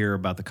hear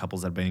about the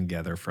couples that have been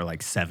together for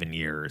like 7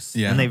 years.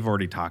 Yeah. And they've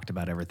already talked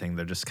about everything.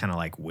 They're just kind of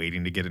like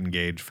waiting to get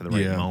engaged for the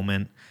right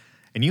moment.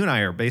 And you and I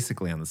are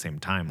basically on the same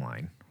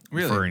timeline.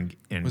 Really?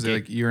 Was it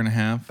like a year and a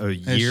half? A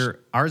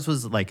year. Ours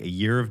was like a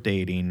year of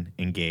dating,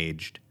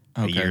 engaged.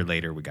 Okay. A year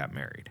later, we got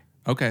married.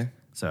 Okay.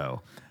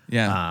 So,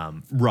 yeah.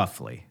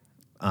 Roughly.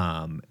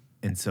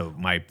 And so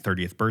my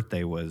 30th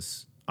birthday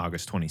was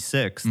August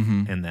 26th,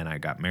 and then I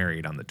got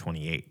married on the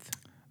 28th.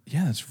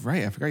 Yeah, that's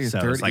right. I forgot your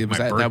 30th. Like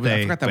I forgot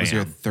that was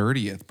your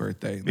 30th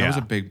birthday.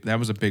 That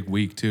was a big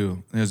week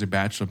too. It was a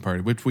bachelor party,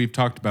 which we've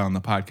talked about on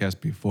the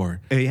podcast before.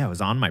 Yeah, it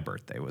was on my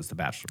birthday. Was the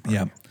bachelor party?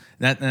 Yeah,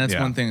 that's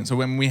one thing. So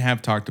when we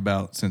have talked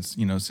about since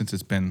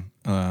it's been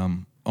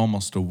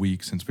almost a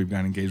week since we've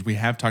gotten engaged, we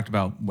have talked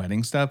about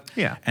wedding stuff.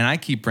 Yeah, and I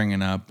keep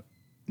bringing up.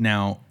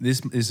 Now,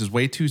 this is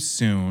way too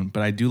soon,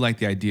 but I do like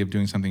the idea of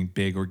doing something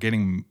big or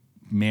getting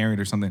married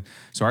or something.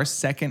 So our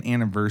second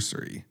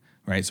anniversary,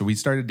 right? So we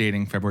started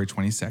dating February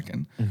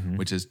 22nd,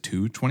 which is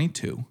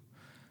 2/22.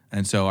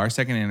 And so our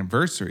second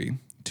anniversary,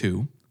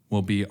 2,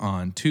 will be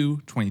on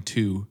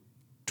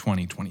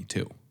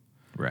 2/22/2022.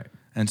 Right.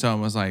 And so I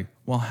was like,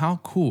 well, how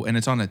cool. And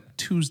it's on a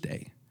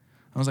Tuesday.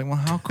 I was like, well,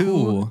 how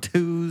cool. 2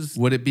 twos.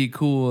 Would it be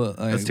cool?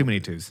 That's too many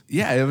twos.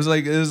 Yeah, it was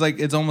like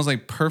it's almost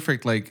like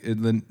perfect. Like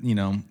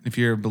if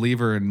you're a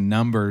believer in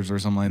numbers or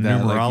something like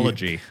that,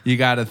 numerology. Like you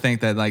got to think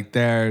that like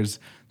there's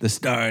the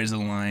stars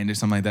aligned or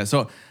something like that.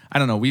 So I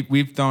don't know.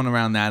 We've thrown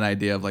around that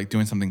idea of like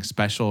doing something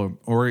special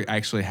or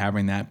actually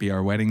having that be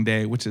our wedding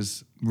day, which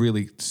is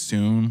really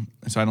soon.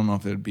 So I don't know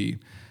if it would be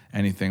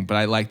anything, but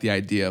I like the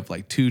idea of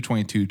like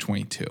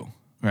 2/22/22.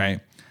 Right?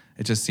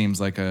 It just seems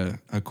like a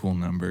cool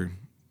number.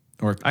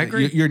 Or I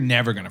agree. You're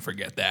never going to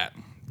forget that.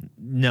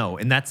 No,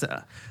 and that's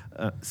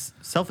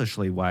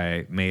selfishly why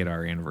I made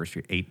our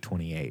anniversary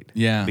 8/28.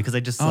 Yeah, because I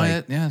just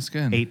it's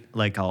good. 8.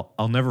 Like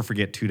I'll never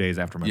forget 2 days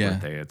after my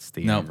birthday. It's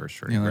the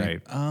anniversary, right?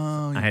 Like,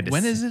 oh, I had to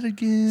when is it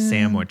again?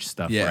 Sandwich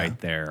stuff right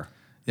there.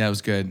 Yeah, it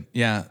was good.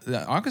 Yeah,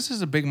 August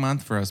is a big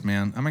month for us,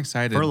 man. I'm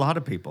excited for a lot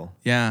of people.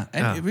 Yeah,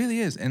 and it really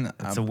is. And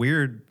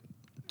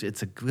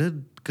it's a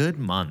good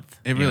month.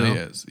 It really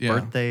is. Yeah,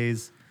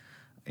 birthdays,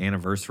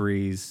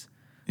 anniversaries.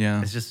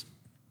 Yeah, it's just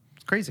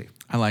It's crazy.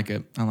 I like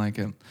it.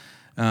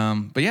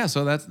 But yeah,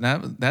 so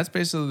that's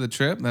basically the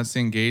trip. That's the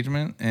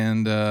engagement.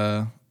 And,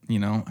 you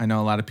know, I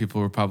know a lot of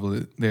people were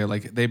probably,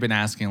 they've been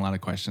asking a lot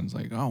of questions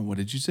like, oh, what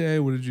did you say?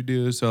 What did you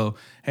do? So,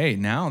 hey,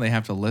 now they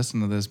have to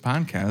listen to this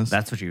podcast.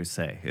 That's what you would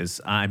say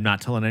is I'm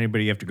not telling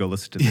anybody you have to go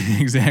listen to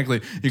this.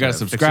 Exactly. You got to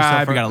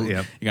subscribe. You got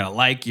to Yep.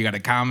 like, you got to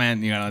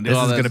comment, you got to do This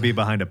all is this. going to be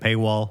behind a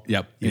paywall.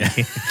 Yep. You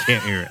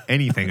can't hear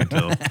anything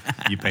until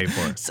you pay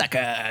for it.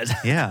 Suckers.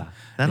 Yeah.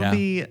 That'll Yeah.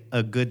 be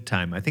a good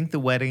time. I think the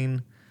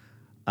wedding,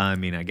 I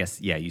mean, I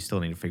guess, yeah, you still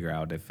need to figure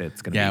out if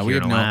it's going to be here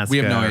in Alaska we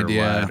have no or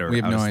idea. what, or We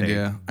have out no of state.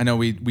 idea. I know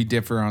we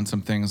differ on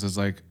some things. As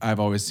like I've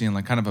always seen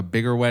like kind of a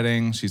bigger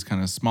wedding. She's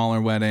kind of smaller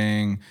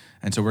wedding,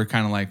 and so we're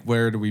kind of like,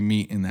 where do we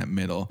meet in that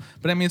middle?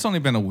 But I mean, it's only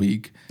been a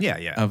week. Yeah.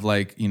 Of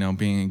like, you know,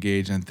 being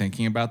engaged and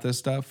thinking about this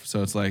stuff.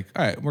 So it's like,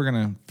 all right, we're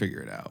gonna figure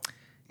it out.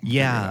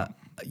 Yeah.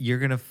 You're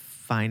going to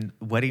find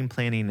wedding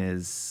planning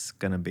is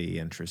going to be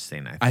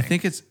interesting, I think. I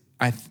think it's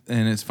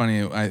and it's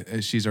funny.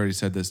 She's already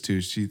said this too.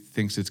 She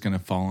thinks it's gonna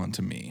fall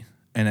onto me.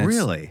 And it's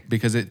Really?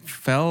 because it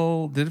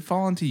fell. Did it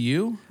fall onto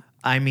you?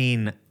 I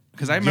mean,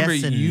 Because I remember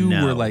yes and you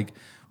no. were like,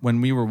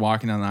 when we were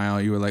walking down the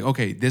aisle, you were like,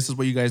 okay, this is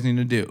what you guys need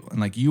to do. And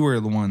like, you were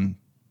the one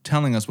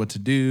telling us what to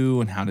do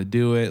and how to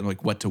do it, and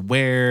like what to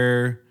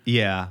wear.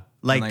 Yeah.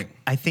 like-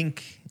 I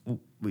think,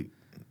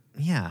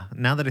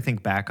 now that I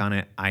think back on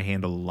it, I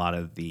handled a lot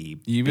of the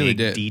You really big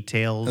did.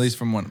 details. At least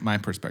from my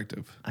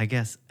perspective. I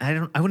guess, I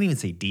wouldn't even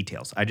say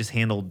details. I just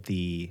handled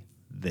the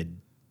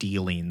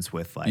dealings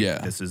with like, Yeah.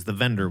 this is the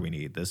vendor we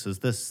need. This is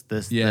this,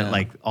 Yeah. that,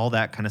 like all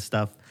that kind of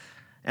stuff.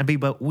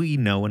 But we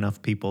know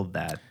enough people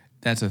that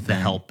That's a the thing.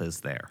 help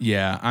is there.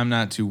 Yeah, I'm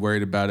not too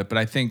worried about it, but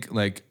I think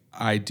like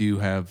I do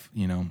have,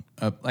 you know,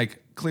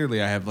 like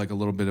clearly I have like a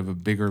little bit of a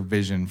bigger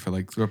vision for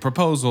like a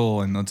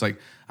proposal, and it's like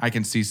I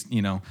can see,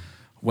 you know,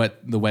 what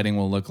the wedding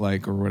will look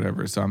like or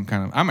whatever. So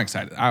I'm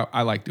excited.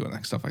 I like doing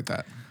that stuff like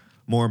that.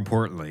 More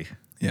importantly,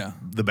 Yeah.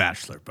 the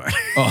bachelor party.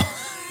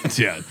 Oh,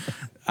 yeah.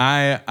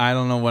 I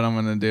don't know what I'm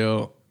gonna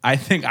do. I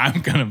think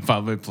I'm gonna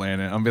probably plan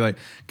it. I'll be like,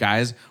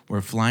 guys,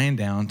 we're flying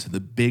down to the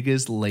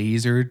biggest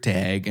laser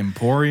tag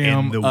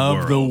emporium In the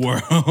of the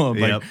world.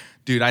 Like, Yep.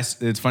 dude,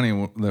 it's funny.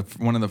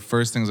 One of the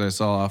first things I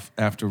saw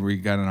after we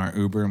got in our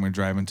Uber and we're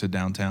driving to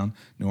downtown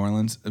New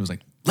Orleans, it was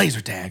like laser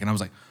tag, and I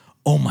was like,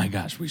 oh my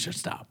gosh, we should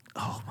stop.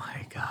 Oh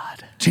my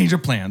God. Change our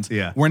plans.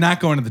 Yeah. We're not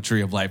going to the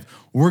Tree of Life.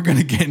 We're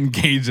gonna get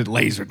engaged at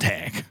laser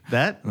tag.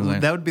 That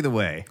like- would be the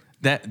way.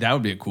 That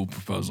would be a cool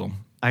proposal.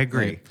 I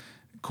agree. Like,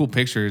 cool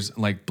pictures,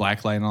 like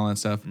blacklight and all that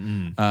stuff.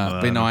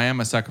 But no, I am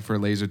a sucker for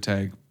laser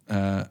tag.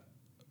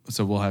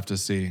 So we'll have to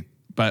see.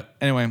 But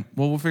anyway,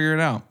 we'll figure it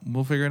out.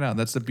 We'll figure it out.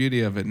 That's the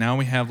beauty of it. Now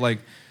we have like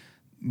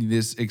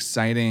this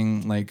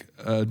exciting like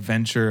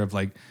adventure of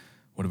like,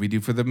 what do we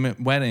do for the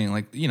wedding?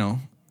 Like, you know.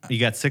 You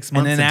got 6 And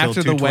months then until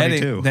after the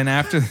 222.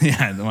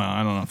 wedding, well,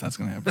 I don't know if that's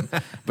gonna happen.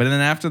 But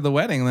then after the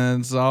wedding, then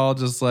it's all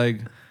just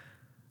like,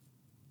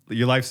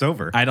 Your life's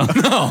over. I don't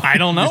know. I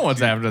don't know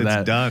what's after It's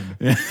that. done.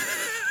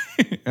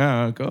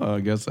 Yeah, cool. I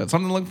guess that's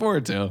something to look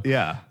forward to.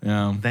 Yeah.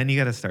 Yeah. Then you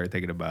got to start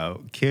thinking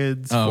about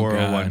kids, Oh,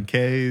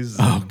 401ks,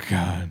 Oh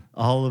God.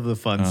 all of the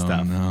fun Oh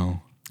stuff.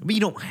 no. But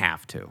you don't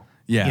have to.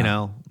 Yeah. You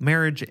know,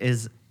 marriage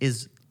is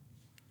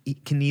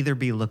it can either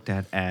be looked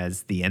at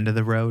as the end of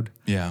the road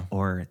Yeah.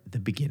 or the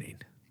beginning.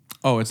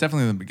 Oh, it's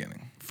definitely the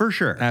beginning. For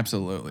sure.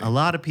 Absolutely. A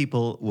lot of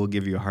people will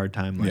give you a hard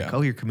time, like, Yeah.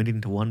 oh, you're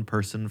committing to one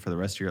person for the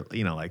rest of your,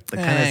 you know, like the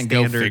kind of And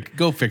standard.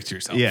 go fix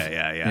yourself.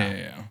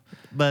 Yeah.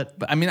 But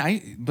But I mean,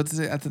 that's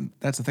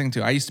the thing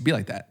too. I used to be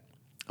like that.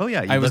 oh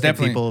yeah, you I was look at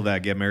definitely- people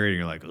that get married and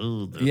you're like,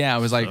 oh, Yeah,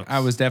 I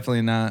was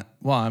definitely not.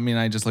 Well, I mean,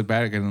 I just look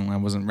back and I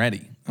wasn't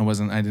ready. I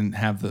didn't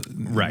have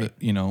Right.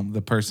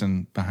 the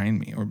person behind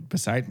me or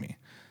beside me.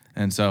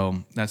 And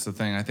so that's the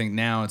thing. I think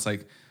now it's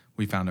like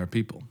we found our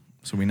people.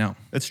 So we know.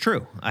 It's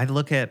true.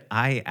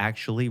 I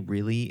actually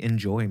really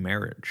enjoy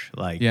marriage.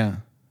 Like, Yeah.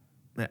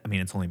 I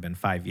mean, it's only been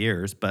 5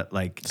 years, but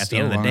like at the Still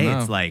end of the long day,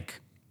 enough. it's like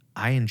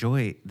I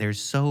enjoy.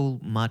 There's so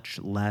much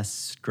less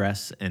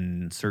stress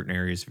in certain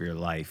areas of your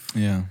life.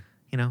 Yeah.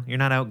 You know, you're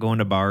not out going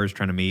to bars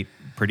trying to meet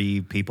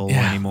pretty people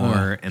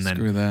anymore. Ugh,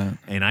 screw that.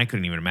 And I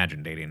couldn't even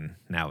imagine dating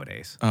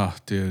nowadays. Oh,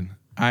 dude.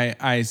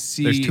 I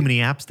see. There's too many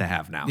apps to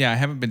have now. Yeah, I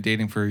haven't been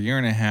dating for a year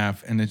and a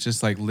half, and it's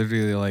just like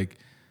literally like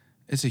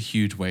it's a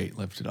huge weight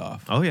lifted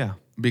off. Oh yeah.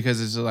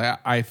 Because it's like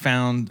I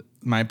found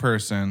my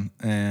person,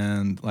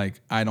 and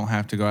like I don't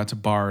have to go out to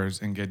bars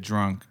and get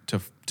drunk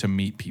to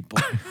meet people.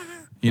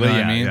 You know Well,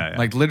 what I yeah, mean? yeah.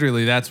 Like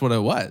literally, that's what it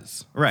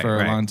was Right, for a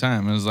right. long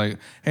time. It was like,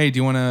 hey, do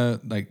you want to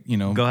like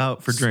Go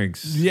out for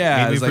drinks. Yeah,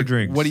 Meet me it's for like,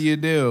 drinks. what do?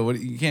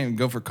 You can't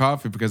go for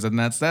coffee because then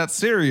that's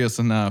serious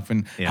enough.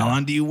 And Yeah. how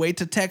long do you wait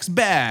to text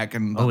back?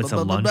 And Oh, blah, it's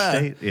blah, a blah, lunch blah, blah.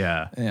 date.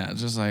 Yeah. Yeah, it's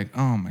just like,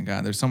 oh my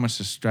God, there's so much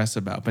to stress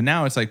about. But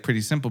now it's like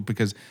pretty simple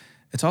because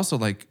it's also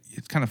like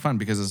it's kind of fun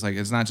because it's like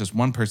it's not just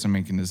one person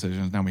making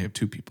decisions. Now we have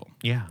two people.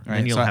 Yeah. Right?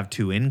 And you'll So have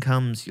two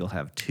incomes. You'll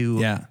have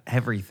two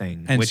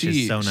everything, and which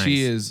is so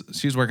nice.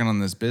 She's working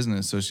on this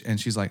business. So and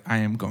she's like, I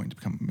am going to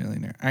become a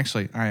millionaire.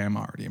 Actually, I am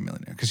already a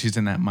millionaire because she's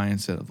in that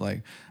mindset of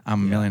like,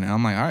 I'm a millionaire.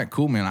 I'm like, all right,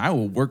 cool, man. I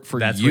will work for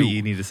That's you. what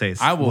you need to say.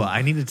 I will. Well,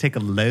 I need to take a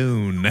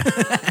loan.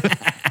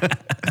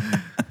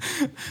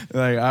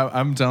 Like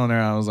I'm telling her,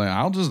 I was like,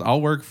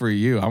 I'll work for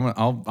you.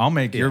 I'll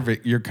make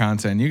your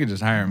content. You can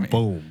just hire me.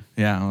 Boom.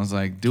 Yeah, I was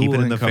like, dual Keep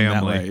it in the income that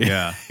family. way.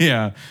 Yeah.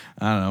 Yeah.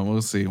 I don't know.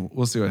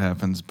 We'll see what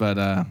happens. But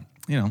I'm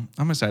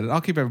excited.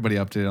 I'll keep everybody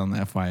updated on the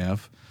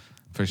FYF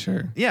for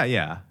sure.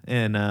 Yeah.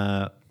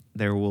 And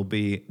there will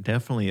be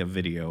definitely a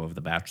video of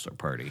the bachelor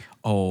party.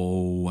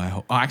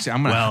 Oh, actually,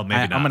 I'm gonna.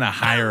 Maybe not. I'm gonna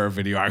hire a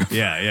videographer.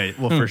 Yeah.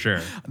 Well, for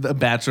sure. The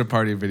bachelor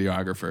party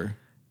videographer.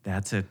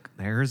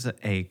 There's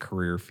a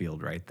career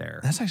field right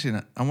there. That's actually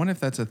not. I wonder if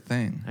that's a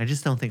thing. I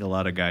just don't think a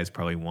lot of guys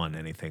probably want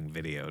anything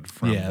videoed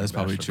from. Yeah, that's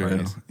probably bachelor true.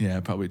 parties.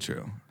 Yeah, probably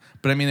true.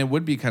 But I mean, it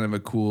would be kind of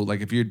a cool,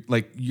 like if you're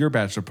like your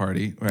bachelor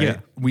party, right? Yeah.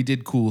 We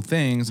did cool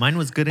things. Mine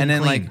was good and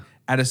then clean. like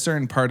at a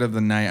certain part of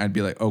the night, I'd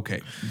be like, okay,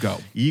 go.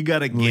 You got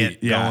to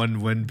get Yeah. going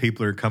when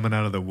people are coming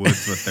out of the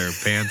woods with their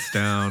pants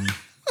down.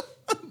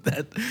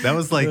 That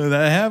was like,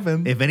 that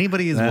happened. if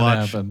anybody has That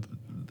watched, happened.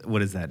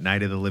 what is that,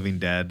 Night of the Living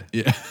Dead?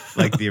 Yeah.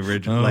 Like the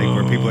original, like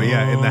where people are,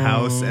 in the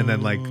house, and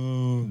then like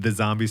the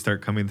zombies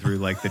start coming through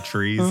like the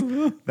trees.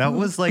 That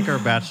was like our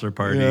bachelor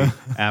party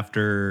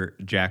after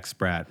Jack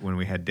Sprat when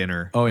we had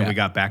dinner. Oh yeah. And we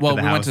got back well, to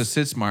the we house. went to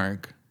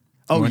Sitzmark.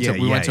 Oh,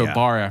 we went to a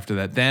bar after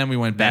that. Then we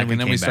went back, we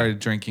and then we came started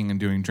back. drinking and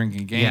doing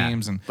drinking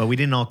games. And but we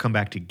didn't all come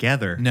back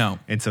together. No.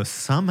 And so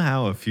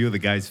somehow a few of the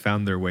guys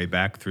found their way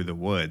back through the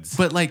woods.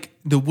 but like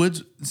the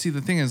woods. See,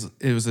 the thing is,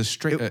 it was a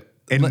straight.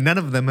 And none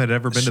of them had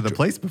ever been to the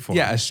place before.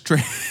 Yeah, a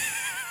straight.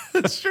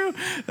 That's true.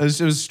 It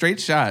was a straight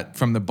shot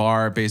from the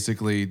bar,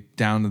 basically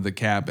down to the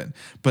cabin.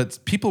 But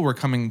people were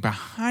coming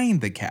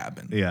behind the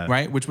cabin,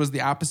 right, which was the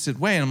opposite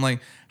way. And I'm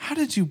like, how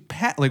did you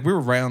pass? Like we were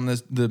right on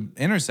the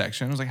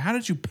intersection. I was like, how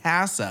did you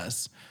pass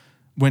us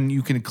when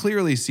you can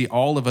clearly see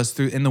all of us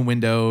through in the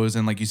windows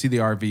and like you see the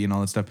RV and all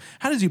that stuff?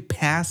 How did you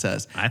pass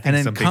us? I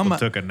think some people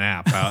took a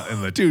nap out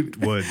in the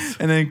woods,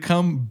 and then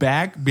come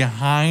back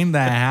behind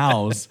the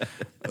house,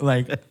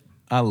 like.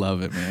 I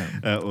love it, man.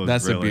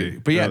 That's really, a beauty.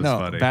 But yeah, no,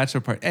 funny. Bachelor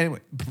party. Anyway,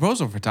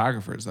 proposal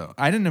photographers, though.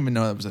 I didn't even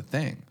know that was a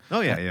thing.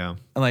 Oh, yeah.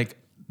 Like,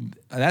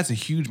 that's a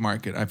huge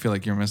market I feel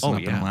like you're missing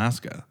up in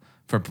Alaska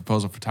for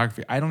proposal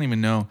photography. I don't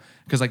even know.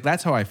 Because, like,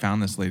 that's how I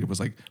found this lady was,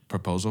 like,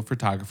 proposal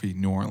photography,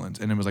 New Orleans.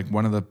 And it was, like,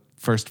 one of the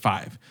first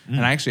 5.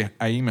 And I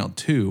emailed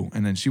 2,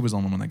 and then she was the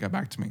only one that got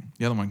back to me.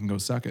 The other one can go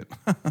suck it.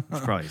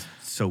 She's probably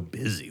so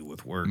busy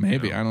with work.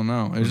 Maybe. I don't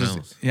know. It was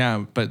just,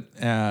 but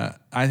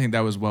I think that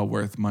was well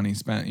worth money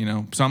spent,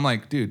 So I'm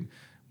like, dude,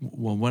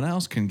 well, what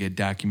else can get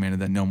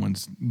documented that no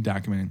one's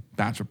documenting?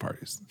 Bachelor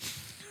parties.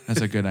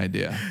 That's a good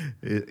idea.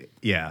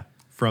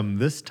 From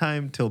this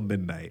time till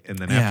midnight. And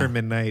then after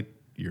midnight,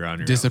 you're on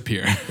your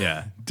disappear. own.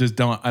 Yeah. Just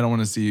I don't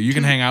want to see you. You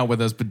can hang out with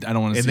us, but I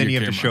don't want to see you. And then you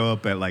have to show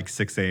up at like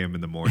 6 a.m.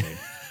 in the morning.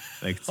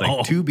 Like it's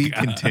like to be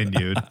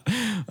continued.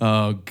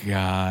 Oh,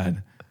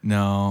 God.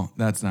 No,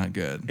 that's not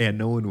good. And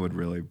no one would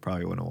really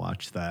probably want to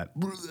watch that.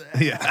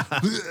 Yeah.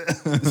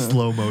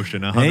 Slow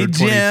motion, 120 hey,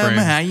 Jim,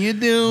 frames. how you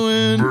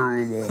doing?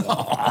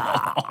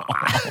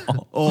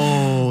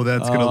 Oh,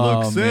 that's going to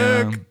look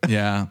sick. Man.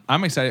 Yeah.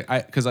 I'm excited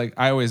because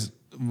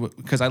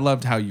I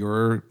loved how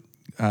your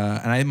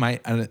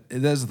and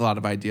there's a lot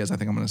of ideas I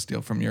think I'm going to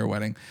steal from your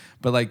wedding.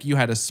 But like you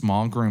had a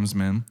small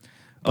groomsman,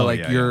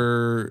 but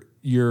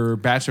your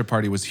bachelor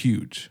party was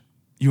huge.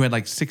 You had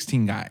like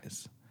 16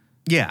 guys.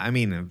 Yeah, I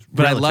mean,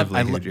 but I love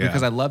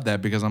because I love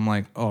that because I'm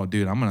like, oh,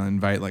 dude, I'm gonna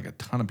invite like a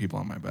ton of people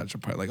on my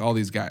bachelor party, like all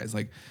these guys,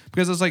 like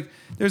because it's like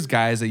there's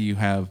guys that you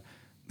have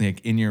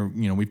like in your,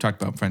 we've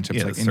talked about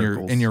friendships like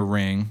in your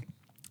ring,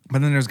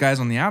 but then there's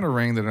guys on the outer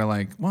ring that are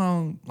like,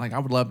 well, like I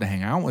would love to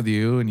hang out with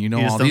you, and you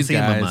all these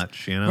guys,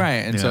 much,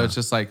 right? And so it's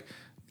just like,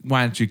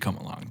 why don't you come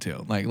along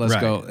too? Like let's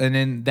go, and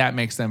then that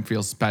makes them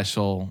feel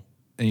special.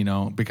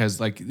 Because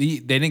like they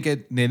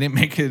didn't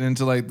make it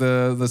into like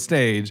the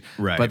stage,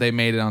 right? But they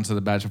made it onto the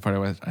bachelor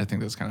party. I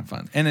think that's kind of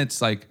fun, and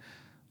it's like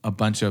a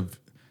bunch of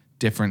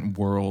different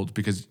world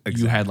because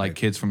you had like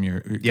kids from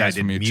your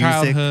from your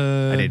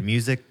childhood. I did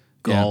music,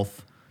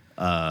 golf,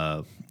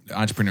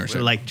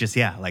 entrepreneurship,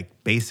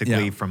 like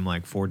basically from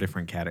like 4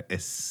 different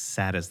categories. As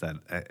sad as that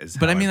is,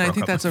 but I mean, I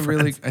think that's a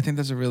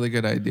really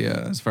good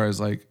idea as far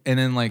as like, and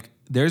then like.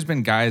 There's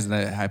been guys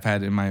that I've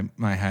had in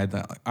my head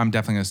that like, I'm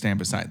definitely going to stand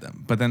beside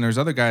them. But then there's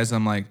other guys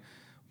I'm like,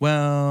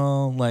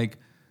 well, like,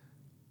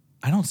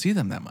 I don't see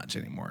them that much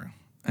anymore.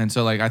 And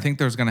so, like, I think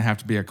there's going to have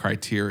to be a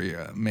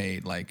criteria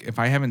made. Like, if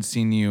I haven't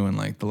seen you in,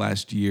 like, the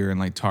last year and,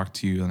 like, talked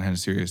to you and had a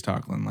serious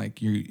talk, then,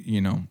 like, you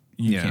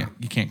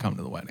can't come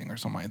to the wedding or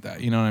something like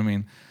that. You know what I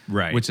mean?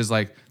 Right. Which is,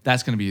 like,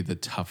 that's going to be the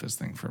toughest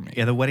thing for me.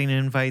 Yeah, the wedding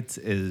invites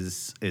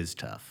is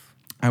tough.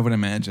 I would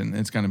imagine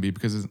it's going to be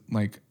because, it's,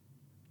 like,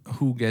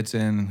 who gets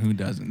in and who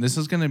doesn't. This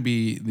is going to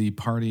be the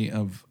party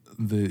of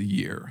the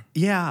year.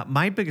 Yeah,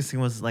 my biggest thing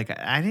was like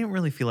I didn't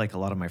really feel like a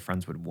lot of my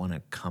friends would want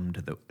to come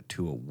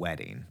to a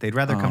wedding. They'd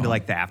rather come to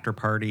like the after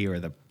party or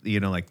the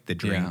like the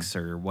drinks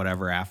or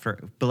whatever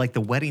after. But like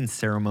the wedding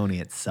ceremony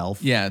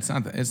itself. Yeah, it's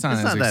not as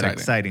that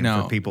exciting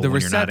no, for people. The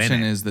when you're not in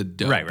reception it. is the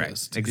dopest.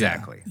 Right.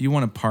 Exactly. Yeah. You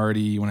want to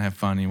party, you want to have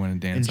fun, you want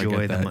to dance. Enjoy I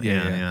get that. them.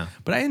 Yeah.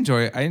 But I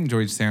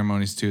enjoy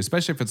ceremonies too,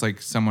 especially if it's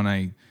like someone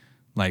I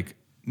like,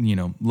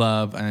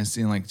 love, and I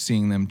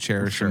seeing them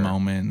cherish a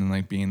moment and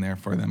like being there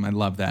for them. I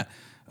love that.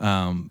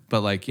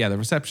 But like, yeah, the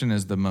reception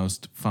is the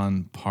most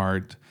fun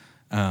part.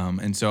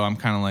 And so I'm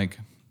kind of like,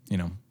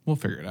 we'll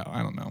figure it out.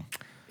 I don't know.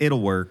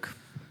 It'll work.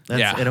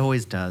 Yeah. It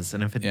always does.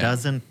 And if it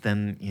doesn't,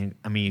 then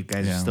you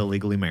guys are still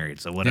legally married,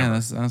 so whatever. Yeah,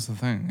 that's the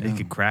thing. It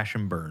could crash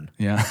and burn.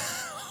 Yeah.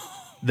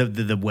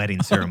 The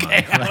wedding ceremony.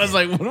 Okay. I was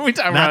like, what are we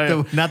talking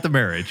about? Not the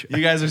marriage.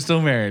 You guys are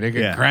still married. It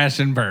could crash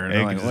and burn.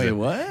 I'm like, wait,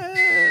 what?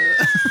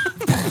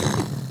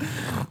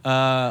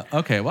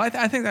 Okay. Well,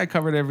 I think I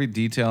covered every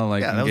detail,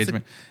 like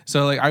engagement.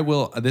 So like I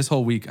will this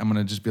whole week, I'm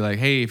going to just be like,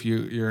 hey, if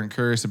you're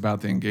curious about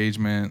the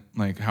engagement,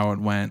 like how it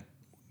went,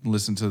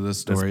 listen to the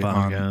story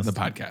on the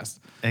podcast.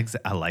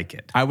 I like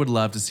it. I would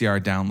love to see our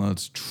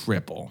downloads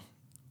triple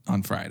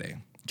on Friday.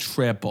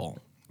 Triple.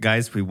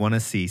 Guys, we want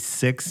to see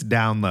 6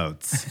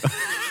 downloads.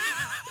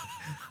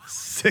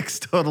 6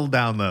 total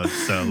downloads.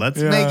 So let's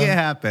make it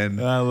happen.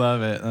 I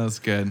love it. That's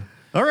good.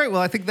 All right.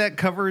 Well, I think that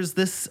covers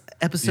this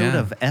episode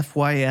of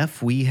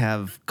FYF. We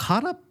have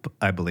caught up,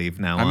 I believe,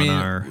 now we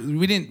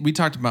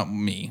talked about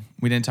me.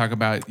 We didn't talk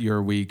about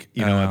your week.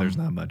 You know what? There's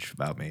not much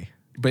about me.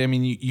 But I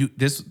mean, you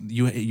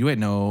had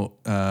no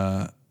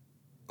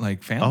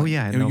like family. Oh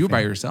yeah, you were by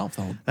yourself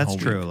the whole That's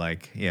true. week.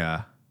 Like,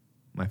 yeah,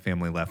 my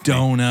family left.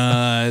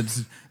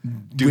 Donuts,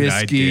 Dude,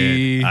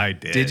 whiskey. I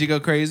did. Did you go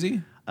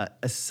crazy?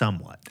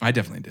 Somewhat. I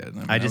definitely did.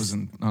 I was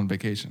on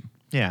vacation.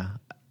 Yeah,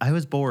 I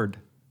was bored.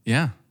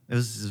 Yeah, it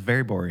was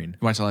very boring.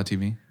 You watch a lot of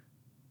TV?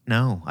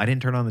 No, I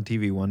didn't turn on the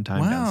TV one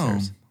time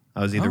downstairs.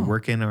 I was either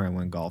working or I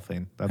went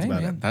golfing. That's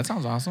about it. That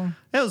sounds awesome.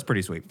 It was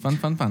pretty sweet.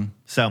 Fun.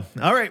 So,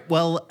 all right.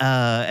 Well,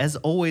 as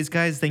always,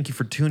 guys, thank you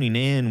for tuning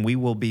in. We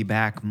will be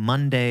back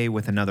Monday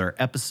with another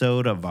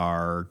episode of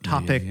our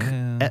topics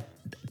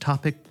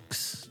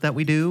that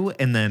we do.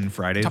 And then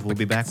Fridays, we'll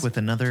be back with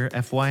another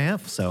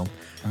FYF. So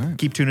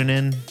keep tuning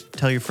in.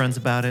 Tell your friends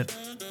about it.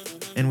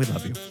 And we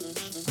love you.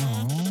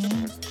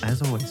 Aww.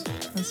 As always.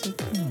 That's so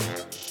cool.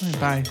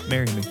 Bye.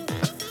 Marry me.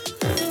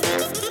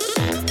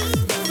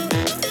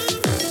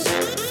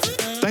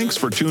 Thanks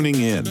for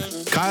tuning in.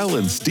 Kyle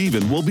and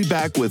Steven will be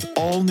back with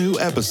all new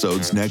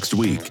episodes next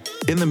week.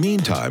 In the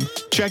meantime,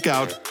 check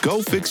out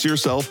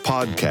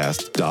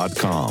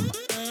GoFixYourselfPodcast.com.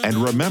 And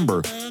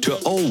remember to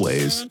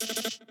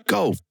always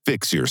go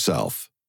fix yourself.